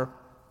power.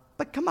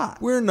 But come on.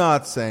 We're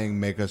not saying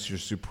make us your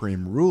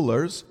supreme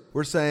rulers.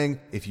 We're saying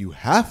if you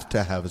have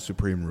to have a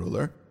supreme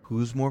ruler,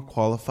 who's more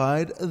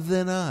qualified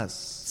than us?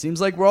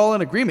 Seems like we're all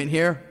in agreement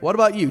here. What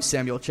about you,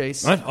 Samuel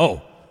Chase?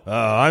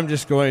 I'm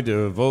just going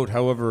to vote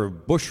however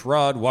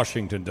Bushrod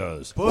Washington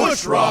does.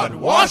 Bushrod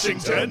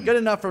Washington? Good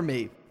enough for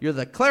me. You're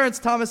the Clarence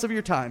Thomas of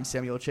your time,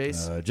 Samuel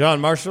Chase.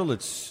 John Marshall,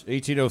 it's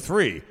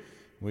 1803.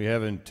 We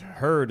haven't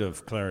heard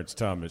of Clarence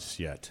Thomas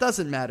yet.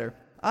 Doesn't matter.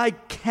 I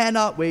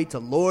cannot wait to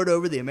lord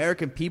over the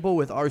American people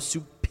with our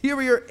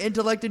superior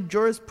intellect and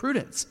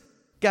jurisprudence.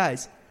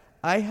 Guys,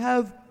 I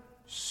have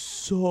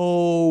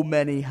so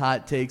many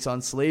hot takes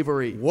on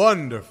slavery.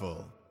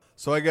 Wonderful.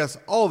 So I guess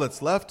all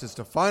that's left is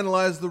to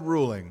finalize the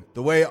ruling,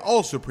 the way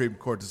all Supreme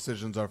Court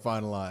decisions are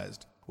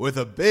finalized, with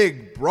a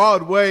big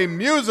Broadway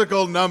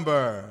musical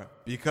number.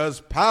 Because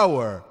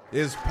power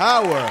is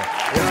power,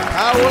 is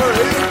power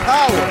is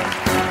power.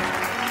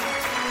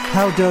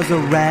 How does a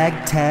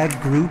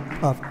ragtag group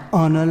of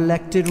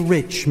unelected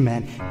rich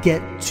men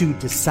get to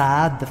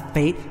decide the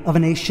fate of a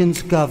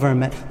nation's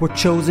government? We're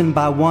chosen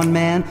by one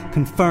man,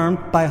 confirmed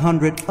by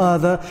 100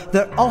 other.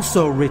 They're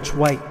also rich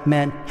white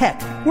men.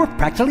 Heck, we're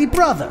practically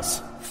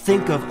brothers.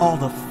 Think of all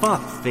the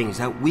fuck things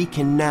that we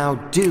can now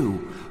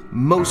do,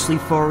 mostly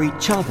for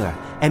each other,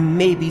 and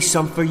maybe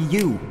some for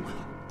you.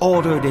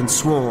 Ordered and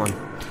sworn,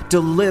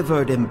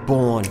 delivered and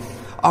born.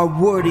 Our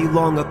wordy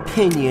long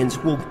opinions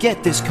will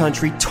get this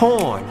country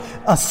torn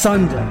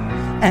asunder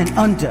and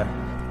under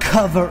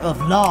cover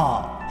of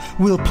law.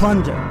 We'll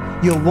plunder,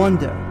 you'll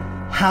wonder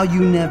how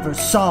you never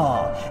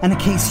saw. And in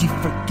case you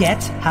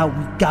forget how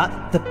we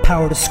got the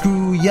power to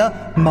screw ya,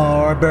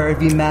 Marbury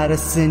v.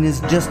 Madison is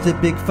just a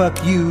big fuck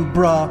you,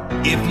 brah.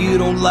 If you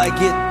don't like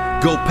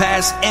it, go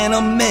pass an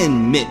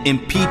amendment.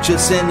 Impeach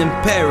us and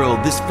imperil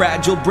this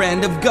fragile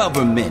brand of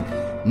government.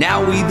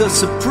 Now we the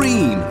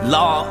supreme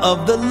law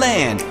of the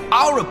land.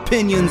 Our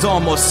opinions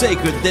are more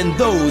sacred than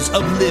those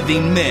of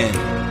living men.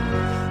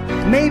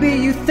 Maybe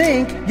you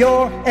think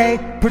you're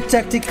a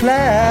protected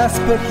class,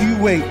 but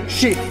you ain't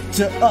shit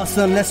to us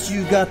unless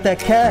you got that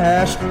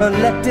cash.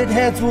 Elected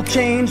heads will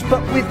change,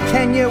 but with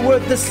Kenya we're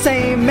the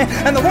same, man.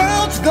 And the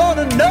world's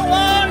gonna know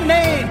our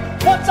name.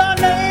 What's our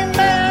name,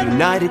 man?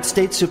 United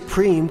States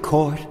Supreme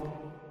Court.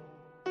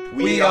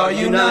 We are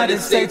United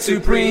States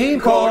Supreme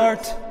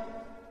Court.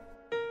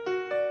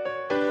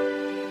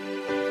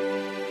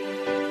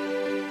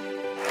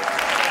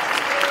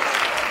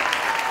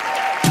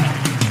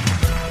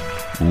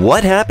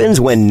 What happens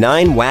when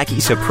 9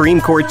 wacky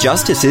Supreme Court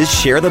justices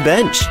share the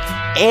bench?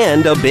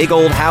 And a big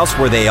old house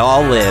where they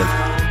all live.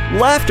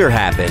 Laughter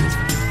happens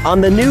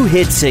on the new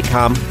hit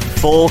sitcom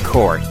Full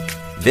Court.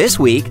 This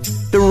week,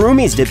 the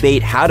roomies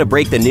debate how to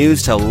break the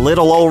news to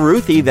little old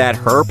Ruthie that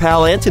her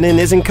pal Antonin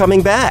isn't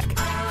coming back.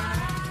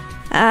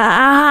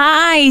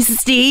 Hi,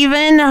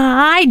 Stephen.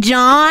 Hi,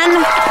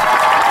 John.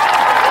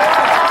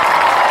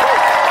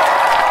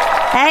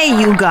 Hey,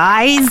 you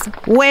guys.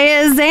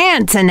 Where's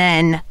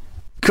Antonin?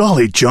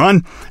 Golly,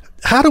 John,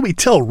 how do we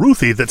tell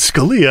Ruthie that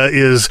Scalia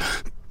is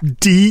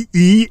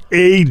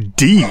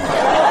D-E-A-D?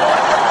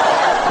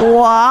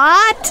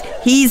 What?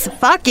 He's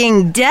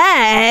fucking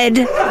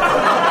dead.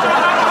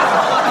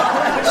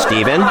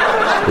 Stephen,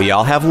 we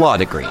all have law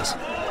degrees.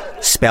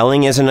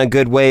 Spelling isn't a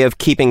good way of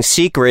keeping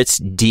secrets,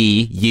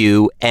 D-U-M-M-Y.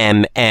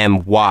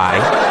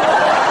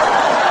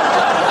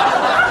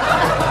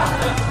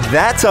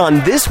 That's on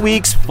this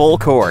week's Full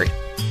Court.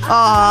 Oh,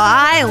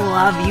 I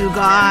love you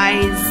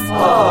guys.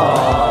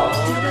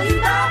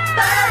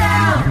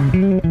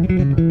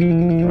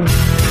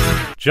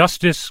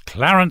 Justice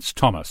Clarence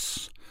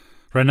Thomas,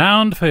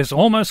 renowned for his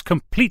almost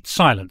complete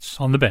silence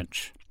on the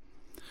bench.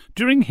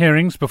 During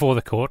hearings before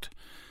the court,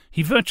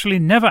 he virtually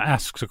never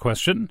asks a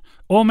question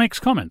or makes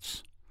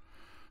comments.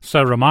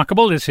 So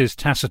remarkable is his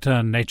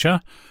taciturn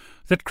nature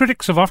that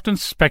critics have often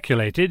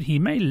speculated he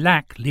may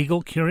lack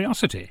legal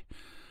curiosity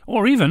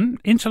or even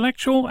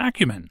intellectual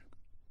acumen.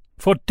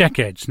 For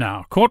decades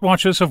now, court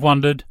watchers have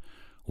wondered,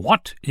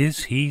 what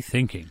is he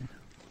thinking?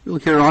 We'll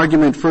hear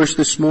argument first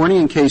this morning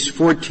in Case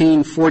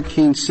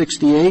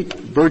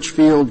 14-1468,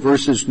 Birchfield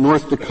versus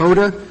North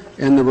Dakota,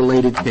 and the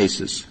related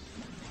cases.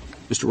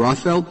 Mr.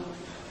 Rothfeld?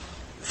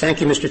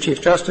 Thank you, Mr.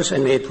 Chief Justice,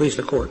 and may it please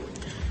the Court.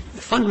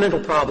 The fundamental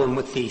problem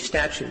with the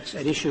statutes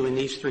at issue in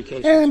these three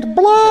cases... And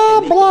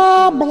blah,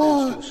 blah,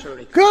 blah.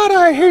 God,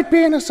 I hate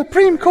being a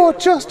Supreme Court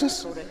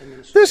justice.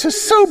 This is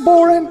so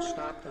boring.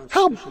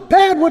 How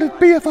bad would it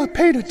be if I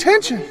paid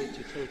attention?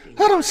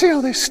 I don't see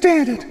how they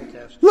stand it.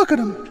 Look at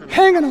them,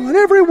 hanging on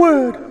every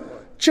word.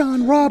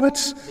 John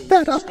Roberts,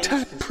 that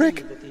uptight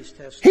prick.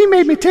 He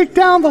made me take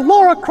down the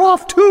Laura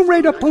Croft Tomb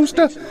Raider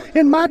poster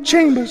in my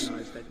chambers.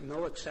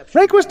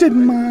 Rehnquist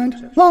didn't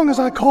mind, long as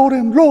I called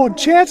him Lord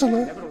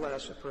Chancellor.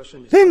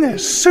 Then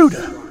there's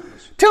Souter.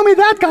 Tell me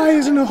that guy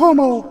isn't a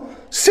homo,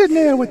 sitting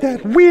there with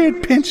that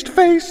weird pinched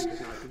face,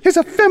 his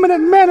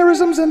effeminate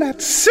mannerisms, and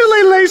that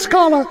silly lace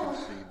collar.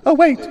 Oh,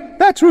 wait,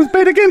 that's Ruth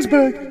Bader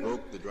Ginsburg.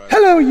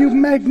 Hello, you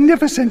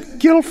magnificent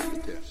gilf.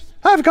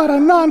 I've got a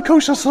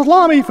non-kosher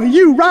salami for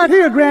you right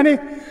here, Granny.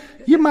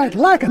 You might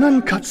like an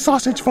uncut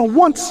sausage for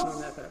once.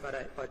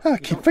 I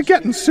keep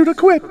forgetting Souter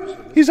quit.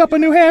 He's up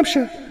in New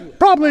Hampshire,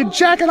 probably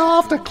jacking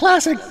off to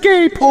classic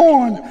gay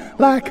porn,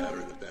 like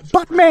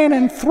Buttman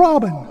and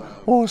Throbbing,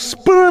 or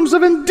Sperms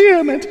of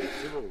Endearment,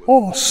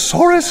 or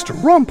Sorest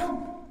Rump.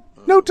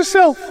 Note to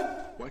self,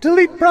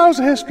 delete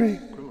browser history.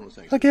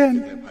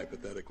 Again.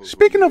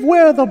 Speaking of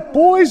where the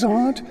boys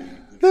aren't,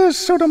 there's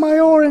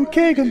Sotomayor and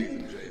Kagan.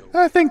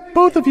 I think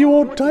both of you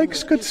old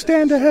dykes could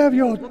stand to have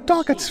your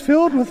dockets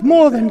filled with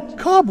more than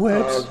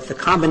cobwebs. The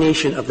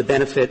combination of the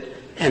benefit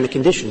and the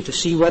condition to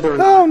see whether or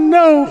not... Oh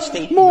no,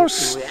 more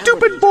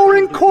stupid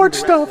boring court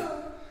stuff.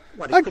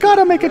 I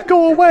gotta make it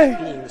go away.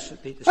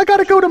 I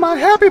gotta go to my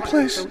happy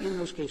place.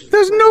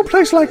 There's no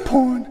place like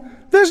porn.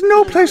 There's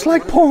no place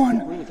like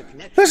porn.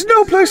 There's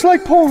no place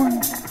like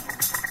porn.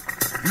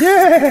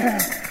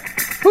 Yeah!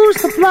 Who's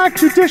the black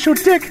judicial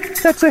dick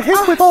that's a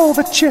hit with all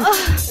the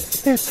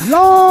chicks? It's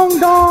Long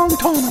Dong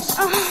Thomas.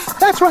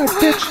 That's right,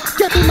 bitch.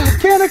 Get me my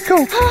can of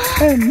Coke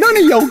and none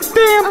of your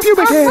damn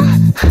pubic hair.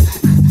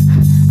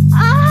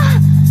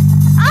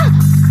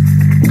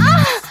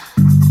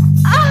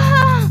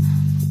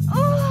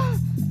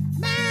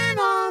 Man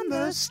on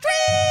the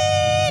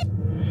street.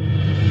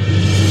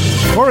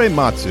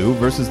 Korematsu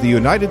versus the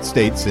United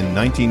States in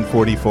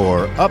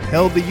 1944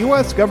 upheld the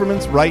U.S.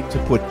 government's right to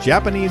put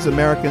Japanese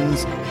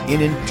Americans in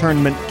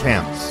internment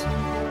camps.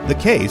 The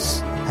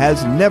case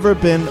has never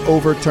been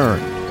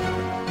overturned.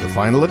 The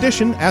final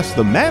edition asks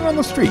the man on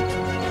the street,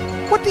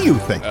 what do you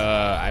think?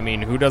 I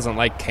mean, who doesn't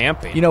like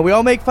camping? You know, we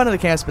all make fun of the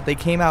camps, but they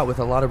came out with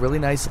a lot of really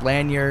nice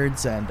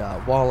lanyards and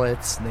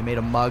wallets, and they made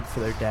a mug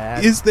for their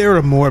dad. Is there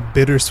a more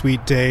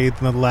bittersweet day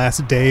than the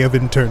last day of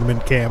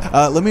internment camp?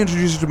 Let me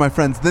introduce you to my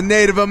friends, the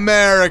Native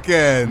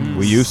Americans.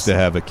 We used to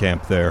have a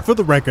camp there. For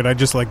the record, I'd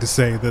just like to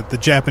say that the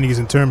Japanese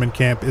internment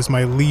camp is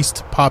my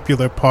least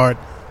popular part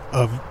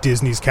of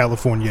Disney's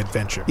California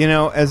Adventure. You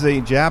know, as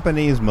a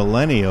Japanese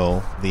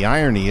millennial, the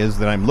irony is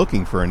that I'm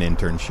looking for an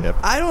internship.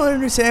 I don't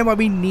understand why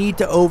we need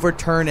to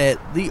overturn it.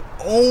 The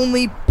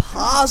only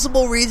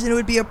possible reason it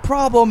would be a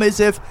problem is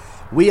if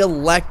we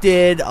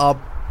elected a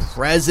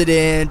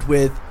president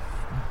with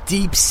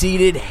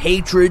deep-seated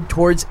hatred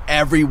towards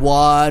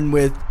everyone,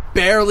 with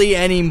barely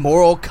any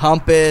moral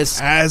compass.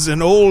 As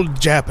an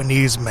old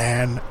Japanese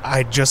man,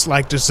 I'd just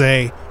like to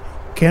say,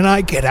 can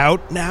I get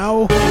out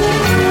now?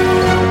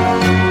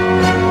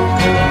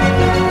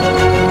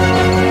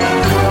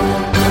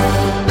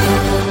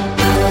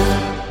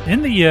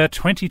 In the year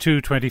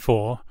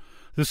 2224,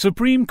 the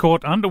Supreme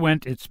Court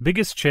underwent its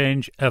biggest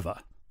change ever.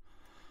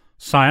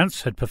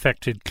 Science had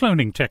perfected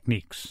cloning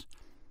techniques.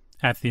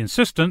 At the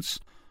insistence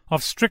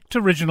of strict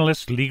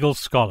originalist legal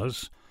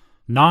scholars,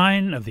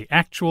 9 of the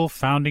actual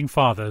Founding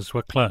Fathers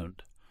were cloned.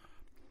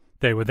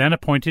 They were then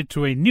appointed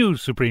to a new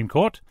Supreme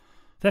Court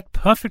that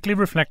perfectly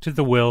reflected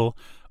the will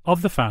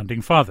of the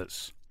Founding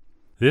Fathers.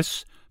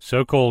 This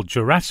so-called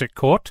Jurassic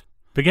Court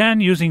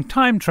began using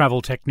time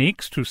travel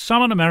techniques to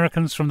summon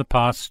Americans from the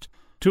past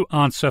to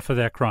answer for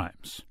their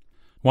crimes.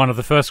 One of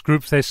the first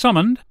groups they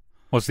summoned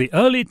was the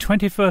early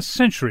 21st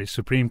century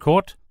Supreme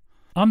Court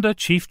under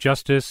Chief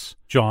Justice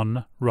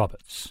John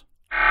Roberts.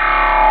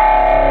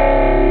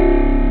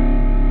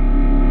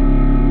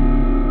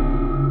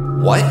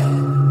 What?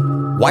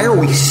 Why are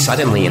we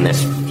suddenly in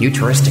this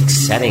futuristic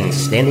setting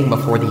standing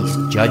before these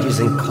judges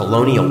in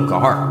colonial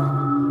garb?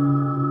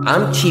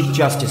 I'm Chief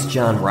Justice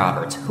John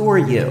Roberts. Who are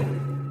you?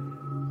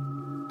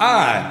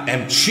 I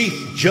am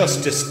Chief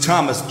Justice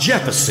Thomas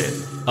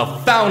Jefferson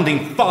of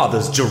Founding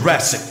Fathers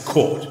Jurassic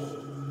Court.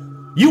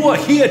 You are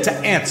here to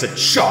answer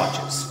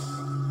charges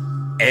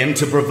and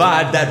to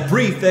provide that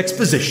brief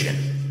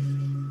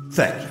exposition.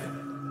 Thank you.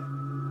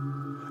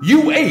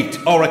 You 8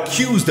 are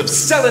accused of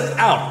selling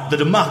out the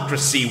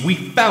democracy we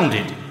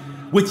founded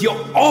with your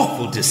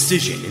awful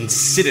decision in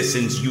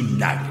Citizens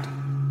United.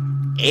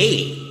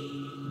 8?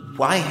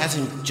 Why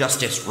hasn't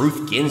Justice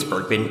Ruth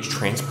Ginsburg been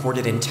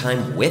transported in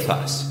time with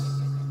us?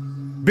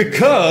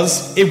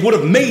 Because it would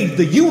have made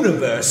the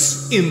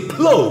universe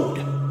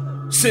implode,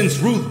 since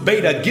Ruth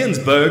Bader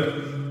Ginsburg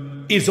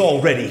is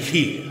already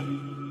here,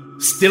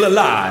 still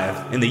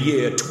alive in the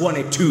year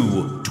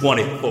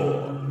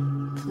 2224.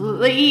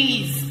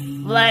 Please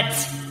let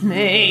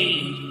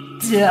me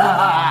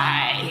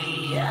die.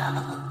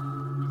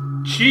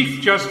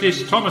 Chief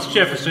Justice Thomas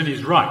Jefferson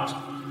is right.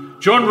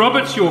 John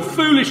Roberts, your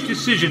foolish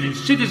decision in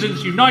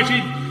Citizens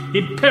United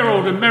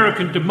imperiled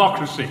American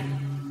democracy.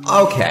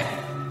 Okay.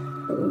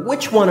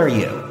 Which one are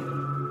you?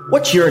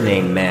 What's your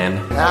name, man?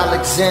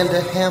 Alexander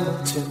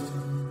Hamilton.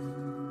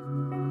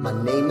 My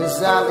name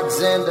is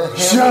Alexander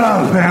Hamilton. Shut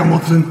up,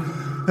 Hamilton.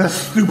 That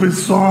stupid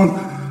song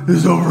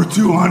is over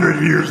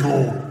 200 years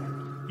old.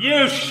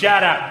 You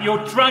shut up.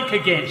 You're drunk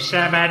again,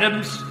 Sam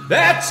Adams.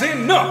 That's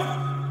enough!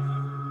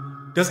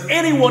 Does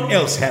anyone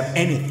else have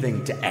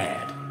anything to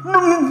add?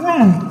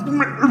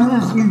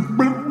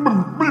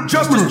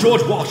 Justice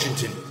George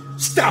Washington,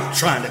 stop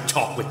trying to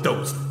talk with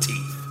those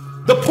teeth.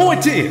 The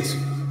point is,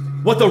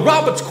 what the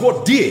Roberts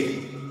Court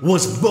did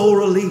was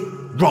morally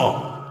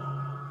wrong.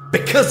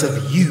 Because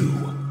of you,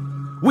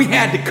 we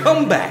had to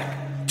come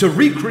back to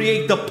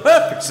recreate the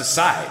perfect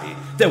society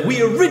that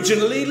we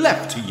originally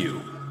left to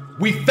you.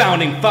 We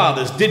Founding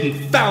Fathers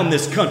didn't found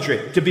this country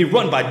to be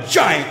run by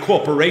giant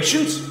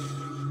corporations.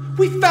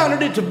 We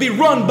founded it to be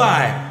run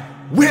by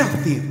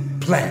wealthy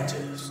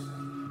planters.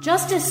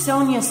 Justice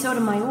Sonia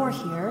Sotomayor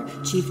here,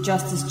 Chief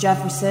Justice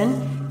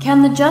Jefferson.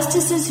 Can the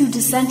justices who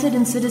dissented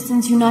in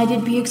Citizens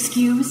United be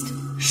excused?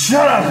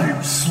 Shut up, you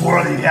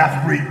swarthy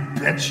half-breed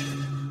bitch.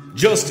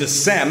 Justice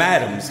Sam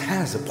Adams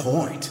has a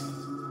point.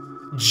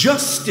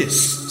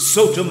 Justice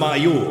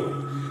Sotomayor,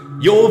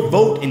 your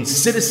vote in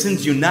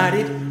Citizens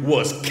United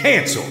was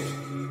canceled.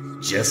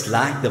 Just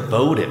like the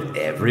vote of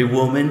every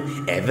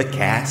woman ever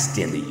cast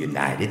in the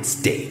United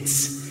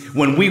States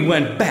when we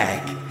went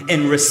back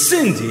and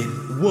rescinded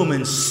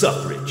women's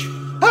suffrage.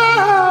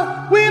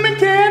 Ah, women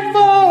can't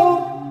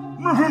vote.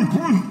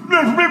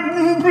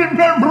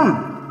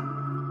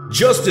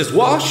 Justice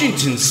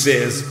Washington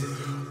says,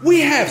 we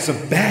have some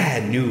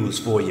bad news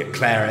for you,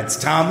 Clarence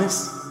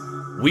Thomas.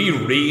 We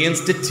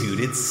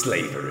reinstituted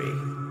slavery.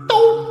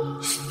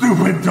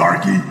 Stupid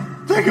darky.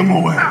 Take him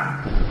away.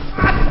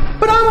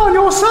 But I'm on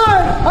your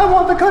side. I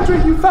want the country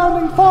you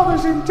Founding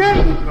Fathers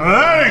intended.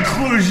 That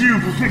includes you,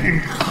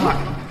 freaking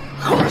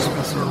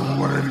Christmas or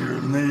whatever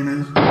your name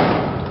is.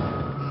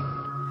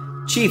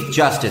 Chief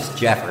Justice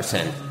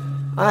Jefferson,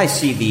 I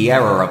see the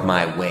error of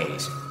my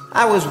ways.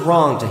 I was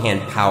wrong to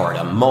hand power to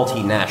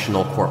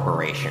multinational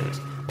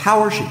corporations.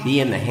 Power should be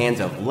in the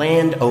hands of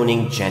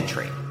land-owning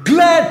gentry.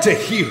 Glad to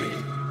hear it.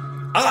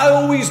 I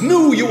always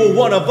knew you were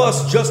one of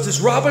us,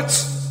 Justice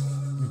Roberts.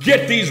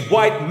 Get these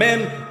white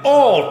men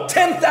all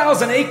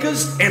 10,000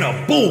 acres and a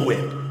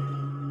bullwhip.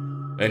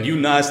 And you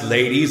nice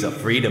ladies are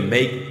free to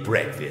make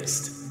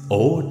breakfast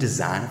or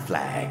design a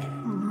flag.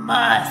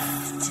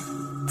 Must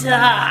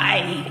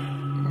die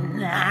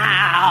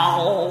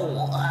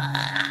now.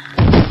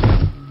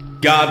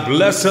 God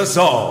bless us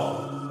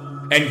all.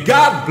 And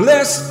God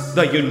bless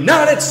the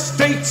United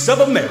States of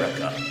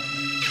America.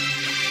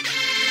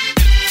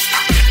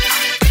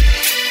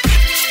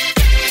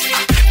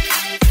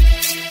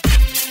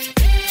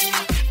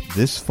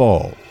 This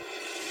fall,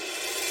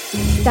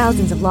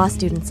 thousands of law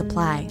students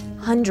apply.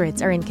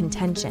 Hundreds are in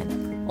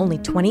contention. Only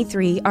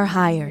 23 are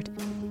hired.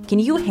 Can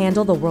you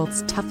handle the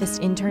world's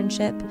toughest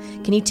internship?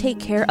 Can you take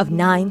care of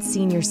 9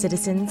 senior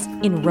citizens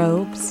in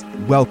robes?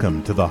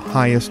 welcome to the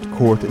highest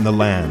court in the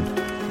land,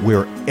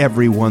 where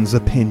everyone's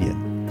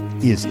opinion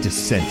is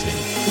dissenting.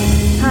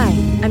 Hi,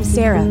 I'm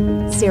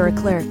Sarah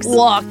Clerks.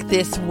 Walk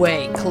this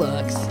way,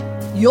 Clerks.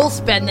 You'll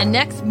spend the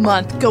next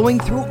month going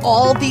through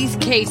all these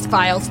case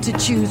files to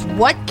choose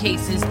what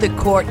cases the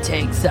court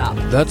takes up.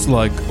 That's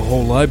like a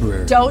whole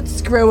library. Don't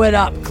screw it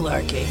up,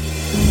 clerking.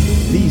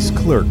 These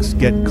clerks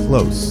get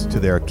close to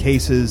their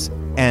cases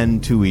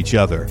and to each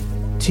other.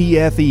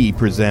 TFE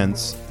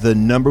presents the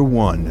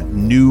 #1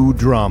 new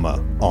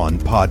drama on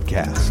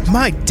podcast.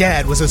 My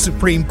dad was a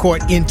Supreme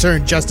Court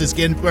intern, Justice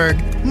Ginsburg.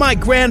 My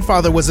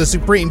grandfather was a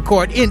Supreme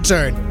Court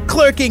intern.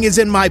 Clerking is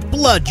in my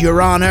blood,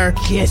 Your Honor.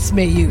 Kiss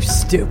me, you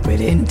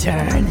stupid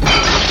intern.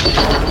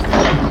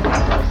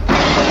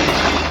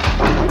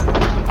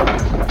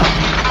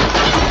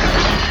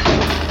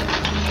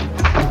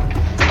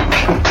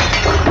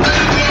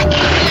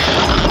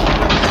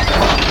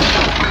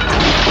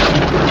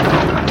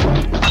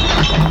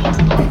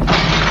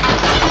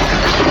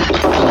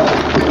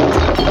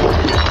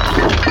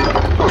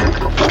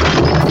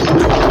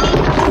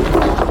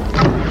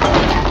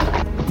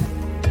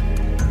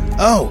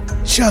 Oh,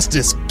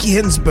 Justice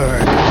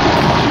Ginsburg.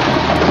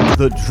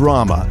 The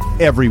drama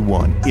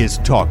everyone is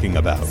talking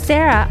about.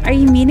 Sarah, are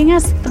you meeting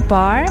us at the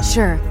bar?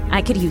 Sure,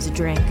 I could use a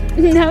drink.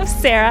 No,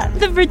 Sarah,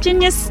 the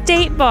Virginia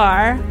State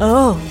Bar.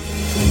 Oh.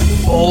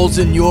 Ball's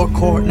in your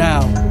court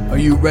now. Are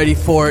you ready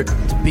for it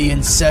to be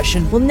in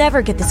session? We'll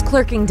never get this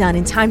clerking done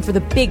in time for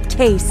the big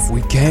case.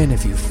 We can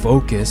if you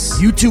focus.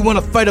 You two want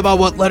to fight about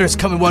what letters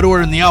come in what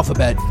order in the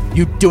alphabet.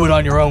 You do it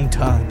on your own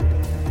time.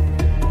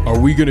 Are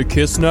we gonna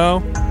kiss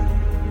now?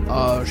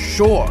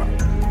 Sure.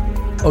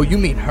 Oh, you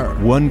mean her.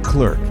 One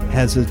clerk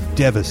has a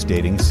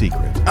devastating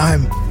secret.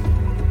 I'm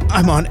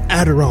on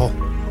Adderall.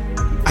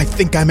 I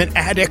think I'm an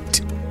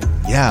addict.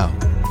 Yeah,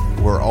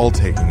 we're all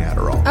taking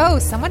Adderall. Oh,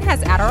 someone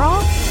has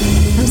Adderall?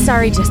 I'm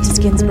sorry, Justice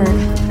Ginsburg.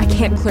 I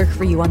can't clerk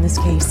for you on this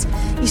case.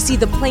 You see,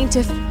 the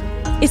plaintiff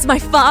is my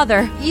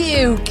father.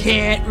 You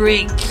can't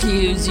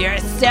recuse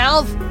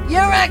yourself.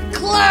 You're a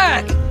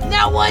clerk.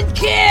 No one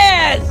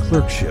cares.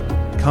 Clerkship,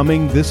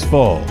 coming this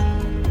fall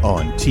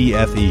on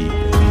TFE.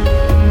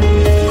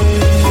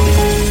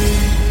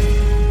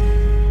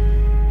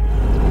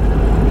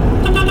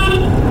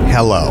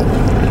 Hello,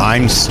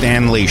 I'm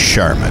Stanley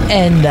Sherman.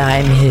 And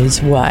I'm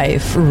his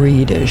wife,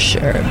 Rita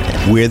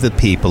Sherman. We're the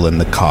people in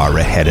the car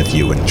ahead of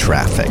you in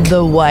traffic.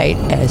 The white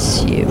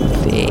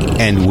SUV.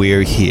 And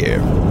we're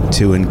here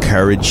to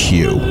encourage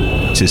you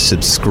to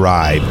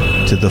subscribe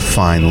to the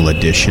Final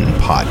Edition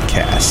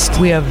podcast.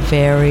 We are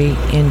very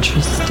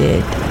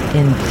interested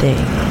in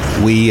things.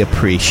 We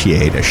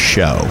appreciate a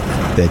show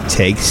that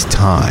takes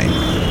time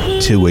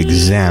to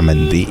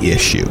examine the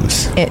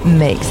issues. It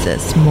makes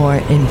us more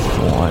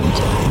informed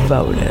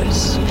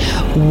voters.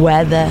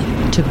 Whether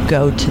to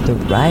go to the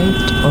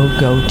right or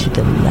go to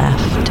the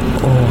left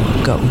or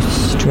go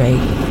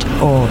straight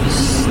or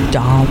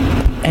stop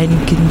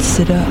and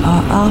consider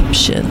our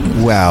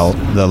options. Well,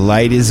 the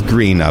light is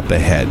green up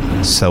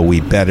ahead, so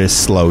we better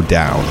slow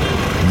down.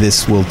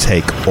 This will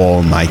take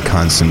all my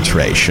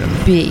concentration.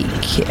 Be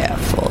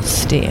careful,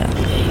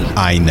 Stanley.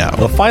 I know.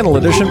 The Final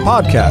Edition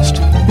podcast.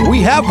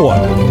 We have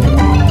one.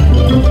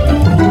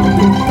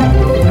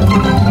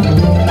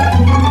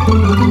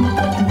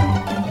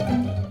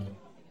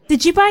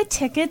 Did you buy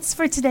tickets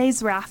for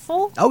today's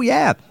raffle? Oh,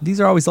 yeah.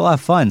 These are always a lot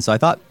of fun, so I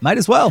thought, might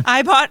as well.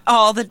 I bought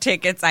all the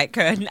tickets I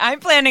could.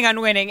 I'm planning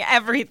on winning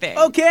everything.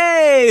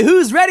 Okay,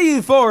 who's ready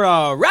for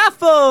a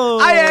raffle?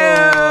 I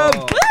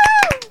am! Woo!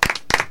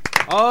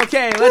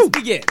 Okay, let's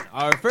begin.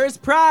 Our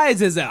first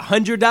prize is a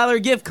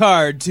 $100 gift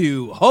card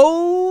to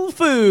Whole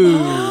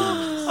Foods.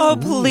 Oh,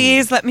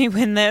 please let me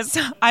win this.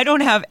 I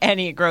don't have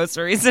any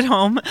groceries at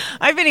home.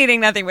 I've been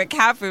eating nothing but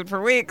cat food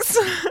for weeks.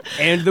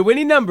 And the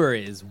winning number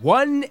is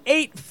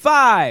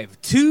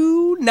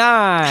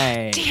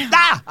 18529. Damn.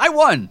 Ah, I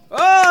won.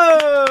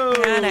 Oh!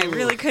 Man, I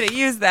really could have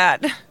used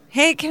that.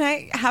 Hey, can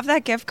I have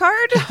that gift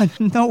card?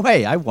 No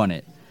way, I won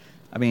it.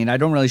 I mean, I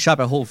don't really shop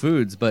at Whole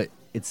Foods, but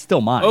it's still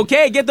mine.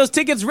 Okay, get those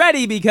tickets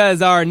ready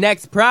because our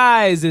next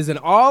prize is an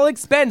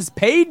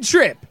all-expense-paid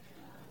trip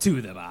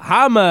to the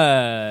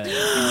Bahamas.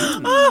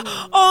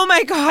 Oh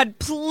my God,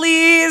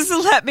 please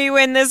let me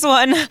win this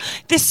one.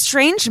 This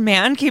strange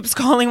man keeps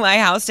calling my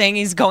house saying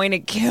he's going to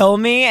kill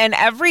me, and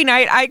every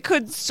night I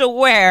could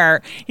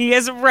swear he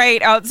is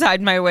right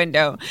outside my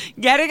window.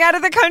 Getting out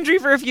of the country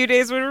for a few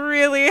days would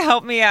really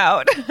help me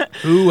out.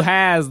 Who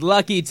has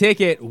lucky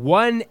ticket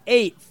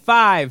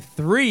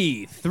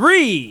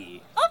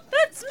 18533? Oh,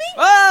 That's me!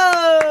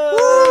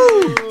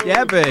 Oh!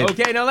 Yeah, babe.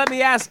 Okay, now let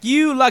me ask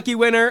you, lucky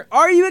winner,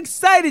 are you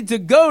excited to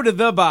go to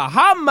the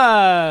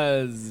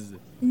Bahamas?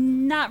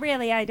 Not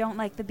really. I don't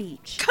like the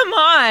beach. Come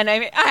on.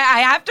 I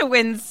have to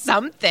win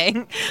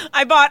something.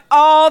 I bought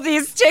all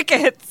these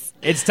tickets.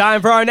 It's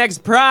time for our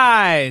next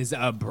prize,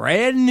 a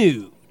brand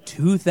new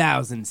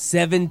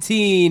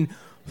 2017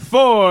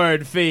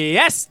 Ford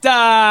Fiesta.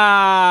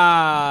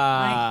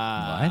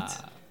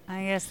 What?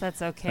 I guess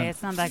that's okay.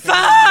 It's not that good.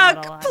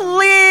 Fuck!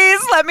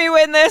 Please let me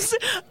win this.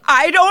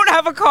 I don't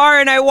have a car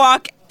and I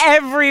walk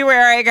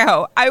everywhere I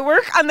go. I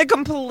work on the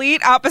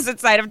complete opposite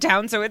side of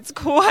town, so it's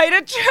quite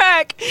a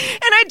trek. And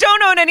I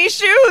don't own any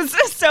shoes,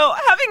 so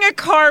having a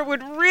car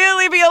would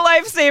really be a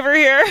lifesaver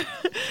here.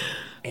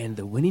 And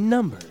the winning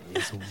number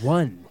is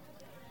 1,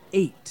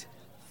 8,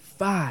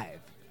 5,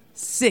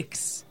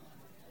 6,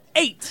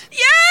 8.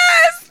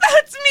 Yes!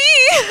 That's me!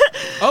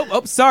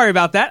 Oh, sorry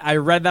about that. I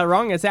read that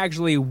wrong. It's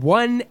actually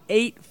 1,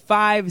 8,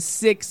 5,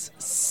 6,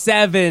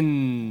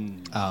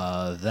 7.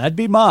 That'd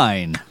be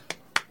mine.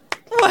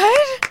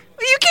 What?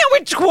 You can't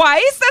win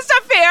twice? That's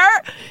not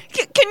fair.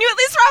 Can you at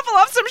least raffle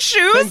off some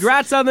shoes?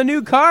 Congrats on the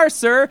new car,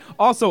 sir.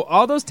 Also,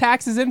 all those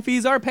taxes and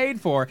fees are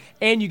paid for,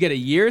 and you get a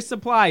year's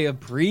supply of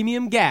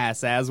premium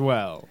gas as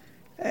well.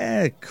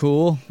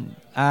 Cool.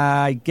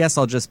 I guess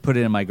I'll just put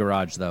it in my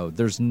garage, though.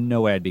 There's no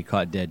way I'd be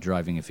caught dead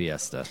driving a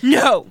Fiesta.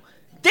 No!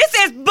 This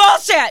is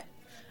bullshit!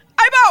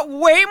 I bought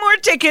way more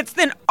tickets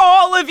than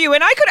all of you,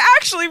 and I could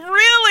actually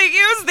really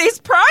use these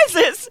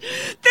prizes.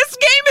 This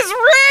game is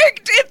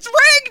rigged. It's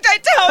rigged, I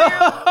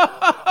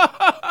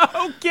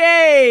tell you.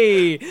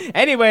 Okay.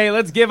 Anyway,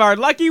 let's give our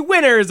lucky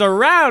winners a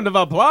round of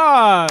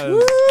applause.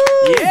 Woo!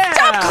 Yeah.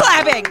 Stop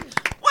clapping.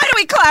 Why do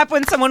we clap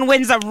when someone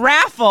wins a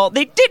raffle?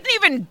 They didn't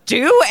even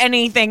do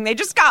anything. They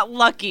just got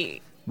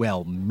lucky.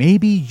 Well,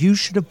 maybe you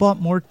should have bought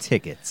more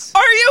tickets.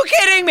 Are you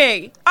kidding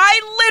me?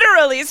 I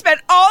literally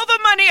spent all the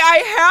money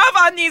I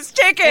have on these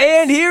tickets.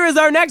 And here is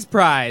our next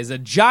prize, a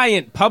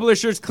giant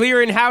Publishers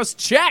Clearinghouse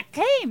check.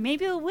 Hey,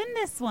 maybe we'll win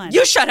this one.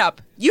 You shut up.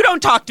 You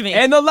don't talk to me.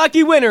 And the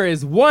lucky winner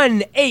is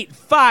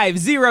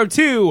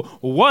 18502.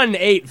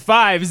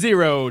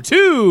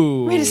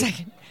 18502. Wait a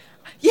second.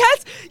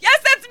 Yes,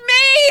 that's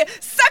me!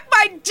 Suck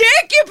my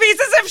dick, you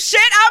pieces of shit!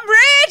 I'm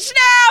rich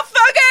now,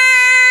 fuckers!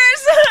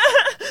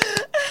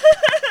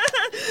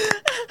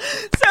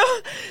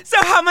 So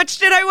how much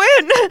did I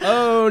win?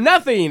 Oh,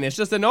 nothing. It's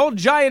just an old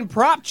giant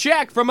prop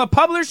check from a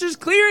Publishers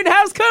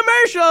Clearinghouse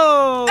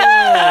commercial.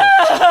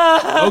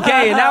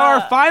 Okay, and now our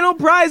final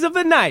prize of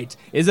the night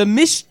is a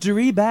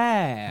mystery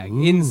bag,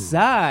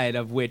 inside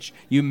of which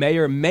you may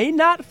or may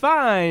not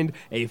find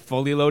a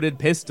fully loaded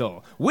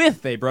pistol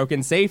with a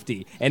broken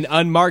safety, an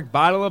unmarked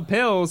bottle of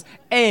pills,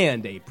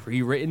 and a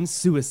pre-written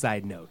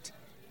suicide note.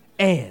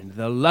 And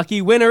the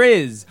lucky winner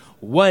is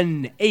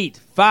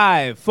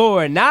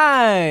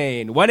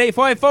 18549.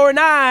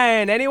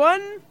 18549.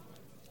 Anyone?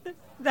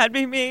 That'd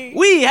be me.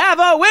 We have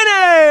a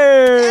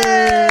winner!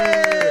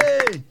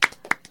 Yay!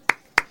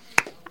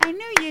 I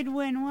knew you'd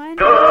win one.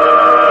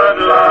 Good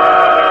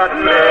luck,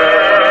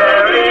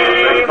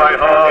 Mary. It breaks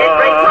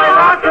my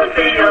heart to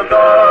see you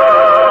go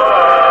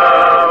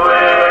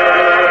away.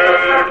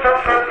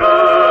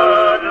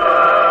 Good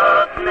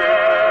luck,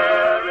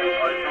 Mary.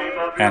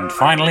 And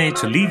finally,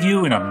 to leave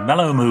you in a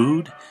mellow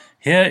mood,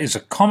 here is a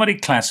comedy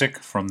classic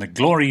from the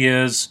glory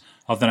years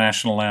of the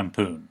National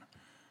Lampoon,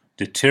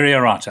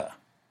 Deteriorata,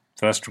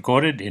 first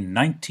recorded in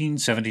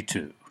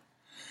 1972.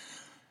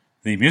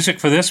 The music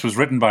for this was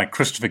written by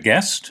Christopher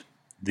Guest,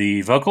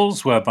 the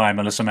vocals were by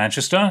Melissa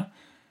Manchester,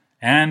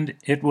 and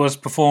it was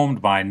performed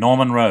by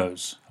Norman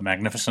Rose, a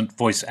magnificent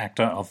voice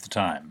actor of the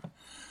time.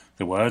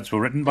 The words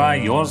were written by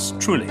yours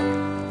truly.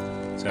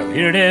 So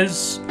here it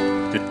is,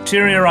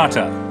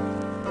 Deteriorata.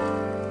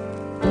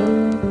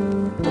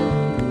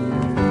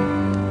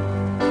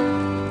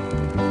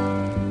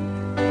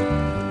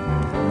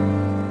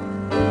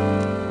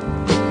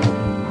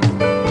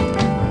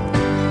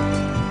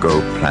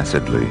 Go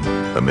placidly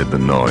amid the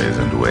noise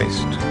and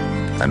waste,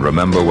 and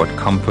remember what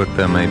comfort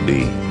there may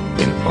be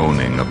in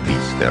owning a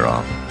piece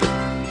thereof.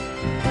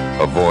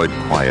 Avoid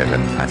quiet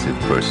and passive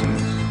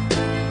persons,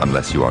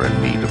 unless you are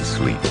in need of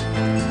sleep.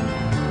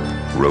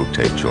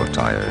 Rotate your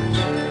tires.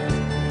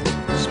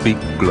 Speak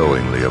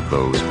glowingly of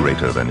those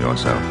greater than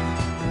yourself,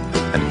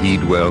 and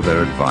heed well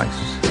their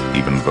advice,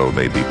 even though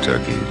they be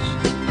turkeys.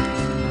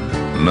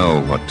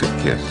 Know what to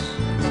kiss,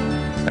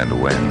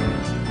 and when.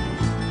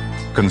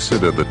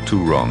 Consider that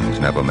 2 wrongs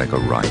never make a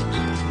right,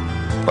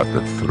 but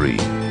that 3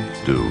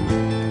 do.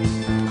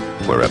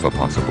 Wherever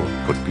possible,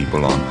 put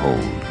people on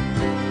hold.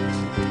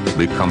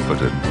 Be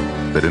comforted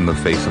that in the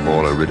face of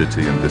all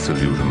aridity and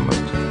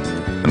disillusionment,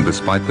 and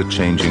despite the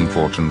changing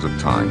fortunes of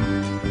time,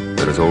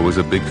 there is always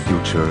a big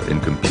future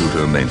in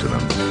computer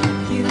maintenance.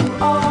 You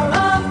are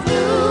a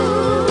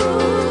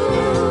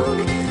fluke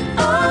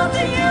of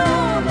the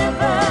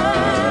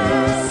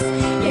universe.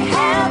 You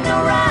have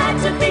no right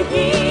to be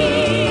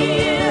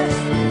here.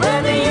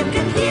 Whether you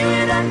can hear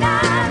it or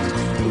not,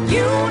 the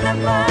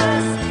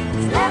universe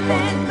is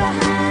laughing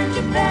behind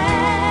your back.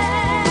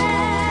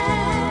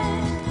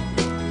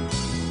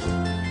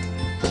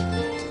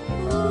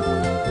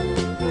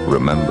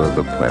 remember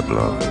the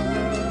Pueblo.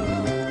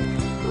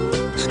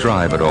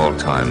 Strive at all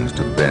times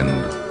to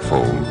bend,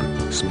 fold,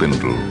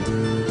 spindle,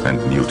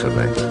 and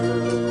mutilate.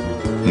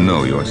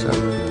 Know yourself.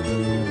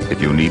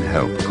 If you need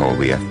help, call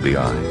the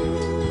FBI.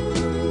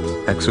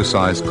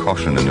 Exercise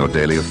caution in your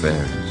daily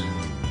affairs,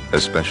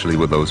 especially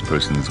with those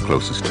persons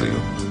closest to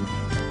you.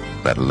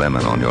 That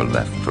lemon on your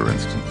left, for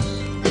instance.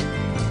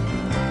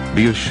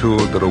 Be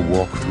assured that a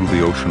walk through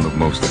the ocean of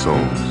most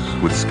souls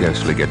would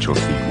scarcely get your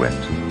feet wet.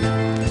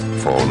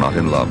 Fall not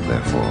in love,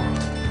 therefore.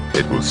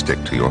 It will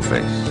stick to your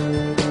face.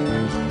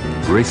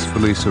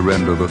 Gracefully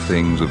surrender the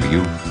things of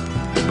youth,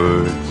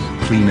 birds,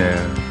 clean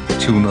air,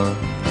 tuna,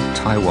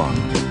 Taiwan,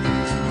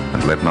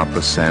 and let not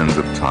the sands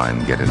of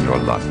time get in your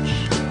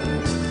lunch.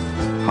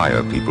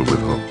 Hire people with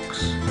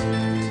hooks.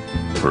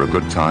 For a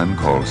good time,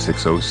 call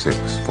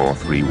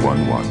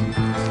 606-4311.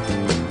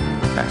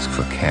 Ask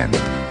for Ken.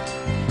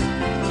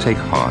 Take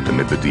heart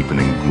amid the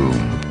deepening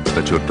gloom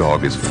that your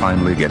dog is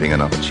finally getting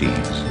enough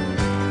cheese.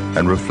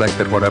 And reflect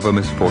that whatever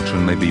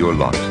misfortune may be your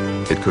lot,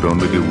 it could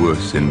only be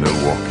worse in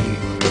Milwaukee.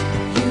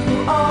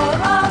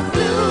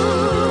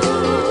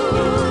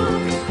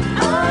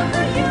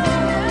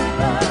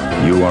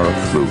 You are a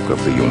fluke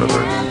of the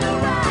universe.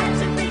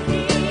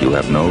 You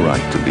have no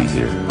right to be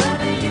here.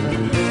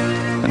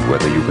 And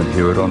whether you can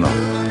hear it or not,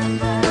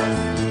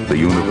 the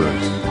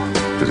universe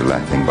is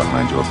laughing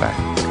behind your back.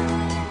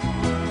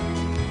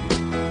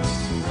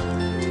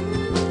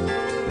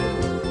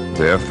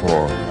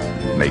 Therefore,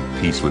 make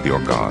peace with your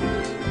God,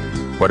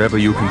 whatever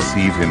you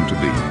conceive him to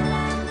be,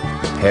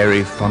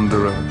 hairy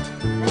thunderer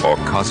or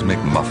cosmic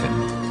muffin.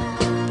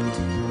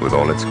 With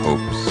all its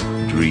hopes,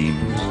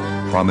 dreams,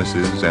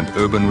 promises, and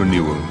urban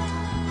renewal,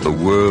 the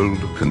world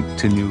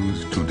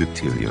continues to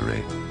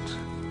deteriorate.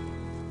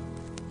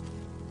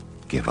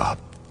 Give up.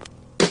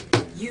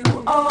 You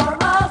are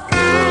a fool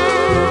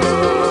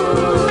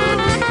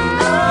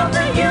of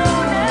the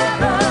universe.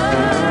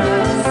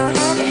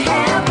 You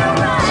have no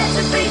right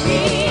to be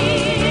here,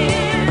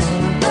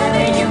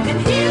 whether you can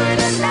hear it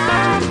or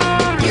not.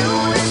 The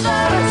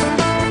universe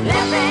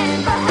laughing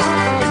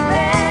behind your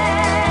back.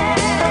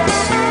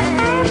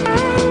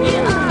 You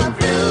are a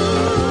fool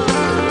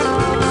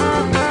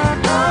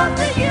of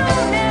the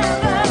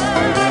universe.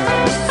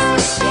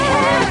 You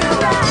have no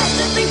right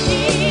to be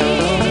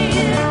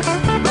here,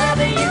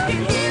 whether you can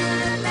hear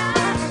it or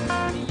not.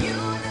 The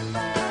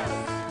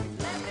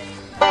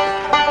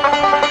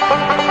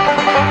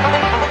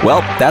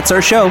Well, that's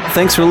our show.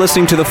 Thanks for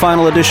listening to the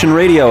Final Edition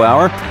Radio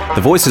Hour.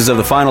 The voices of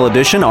the Final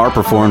Edition are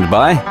performed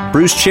by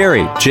Bruce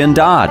Cherry, Jen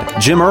Dodd,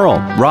 Jim Earl,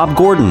 Rob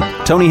Gordon,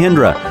 Tony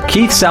Hindra,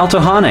 Keith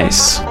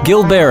Saltajanes,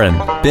 Gil Barron,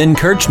 Ben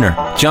Kirchner,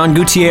 John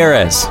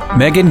Gutierrez,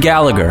 Megan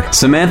Gallagher,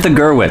 Samantha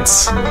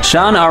Gerwitz,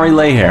 Sean Ari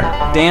Leher,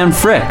 Dan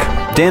Frick,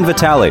 Dan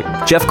Vitale,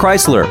 Jeff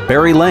Chrysler,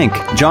 Barry Lank,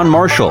 John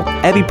Marshall,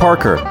 Abby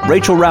Parker,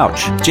 Rachel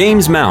Rauch,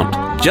 James Mount,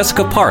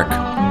 Jessica Park,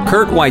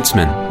 Kurt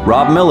Weitzman,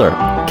 Rob Miller,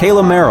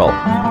 Kayla Merrill,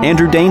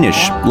 Andrew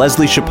Danish,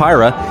 Leslie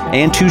Shapira,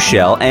 Ann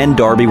Tuchel, and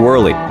Darby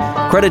Worley.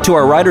 Credit to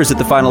our writers at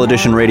the Final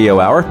Edition Radio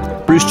Hour: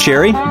 Bruce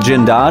Cherry,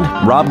 Jen Dodd,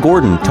 Rob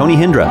Gordon, Tony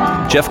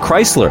Hindra, Jeff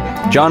Chrysler,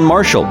 John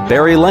Marshall,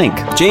 Barry Lank,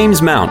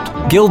 James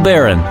Mount, Gil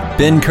Barron,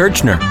 Ben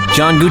Kirchner,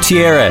 John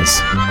Gutierrez,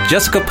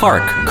 Jessica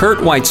Park, Kurt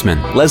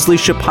Weitzman, Leslie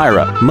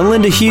Shapira,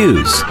 Melinda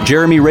Hughes,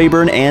 Jeremy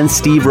Rayburn, and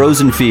Steve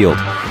Rosenfield.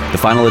 The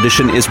Final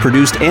Edition is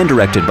produced and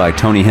directed by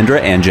Tony Hindra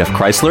and Jeff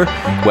Chrysler.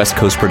 West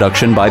Coast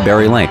production by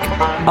Barry Lank.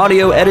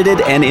 Audio edited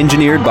and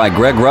engineered by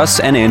Greg Russ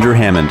and Andrew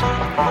Hammond.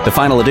 The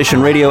Final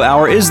Edition Radio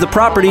Hour is the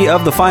property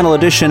of the Final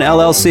Edition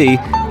LLC.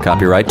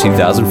 Copyright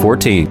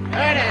 2014.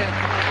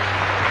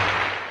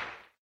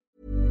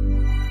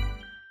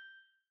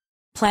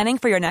 Planning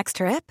for your next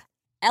trip?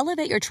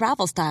 Elevate your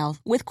travel style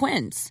with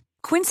Quince.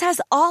 Quince has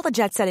all the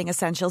jet-setting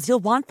essentials you'll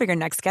want for your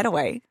next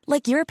getaway,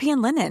 like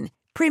European linen,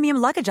 premium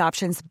luggage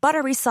options,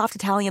 buttery soft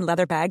Italian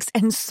leather bags,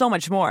 and so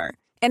much more.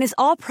 And is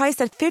all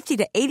priced at 50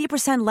 to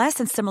 80% less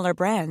than similar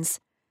brands.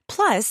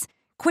 Plus,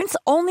 Quince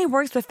only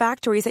works with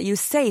factories that use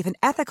safe and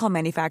ethical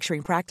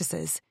manufacturing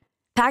practices.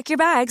 Pack your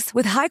bags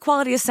with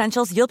high-quality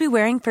essentials you'll be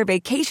wearing for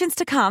vacations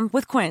to come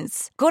with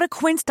Quince. Go to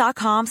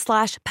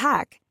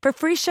quince.com/pack for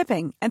free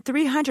shipping and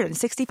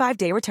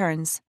 365-day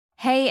returns.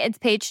 Hey, it's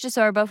Paige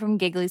DeSorbo from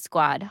Giggly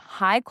Squad.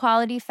 High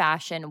quality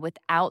fashion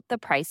without the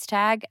price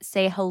tag.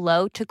 Say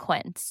hello to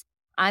Quince.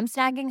 I'm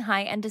snagging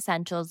high-end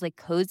essentials like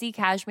cozy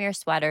cashmere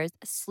sweaters,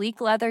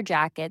 sleek leather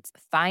jackets,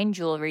 fine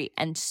jewelry,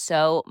 and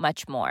so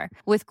much more.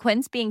 With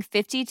Quince being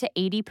 50 to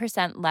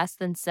 80% less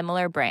than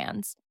similar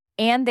brands.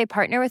 And they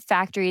partner with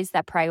factories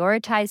that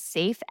prioritize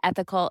safe,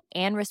 ethical,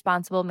 and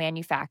responsible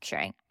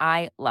manufacturing.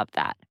 I love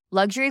that.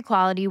 Luxury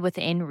quality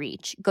within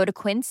reach. Go to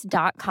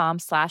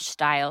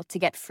quince.com/style to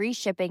get free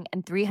shipping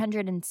and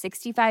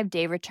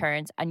 365-day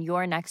returns on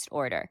your next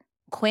order.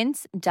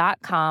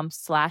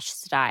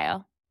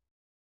 Quince.com/style.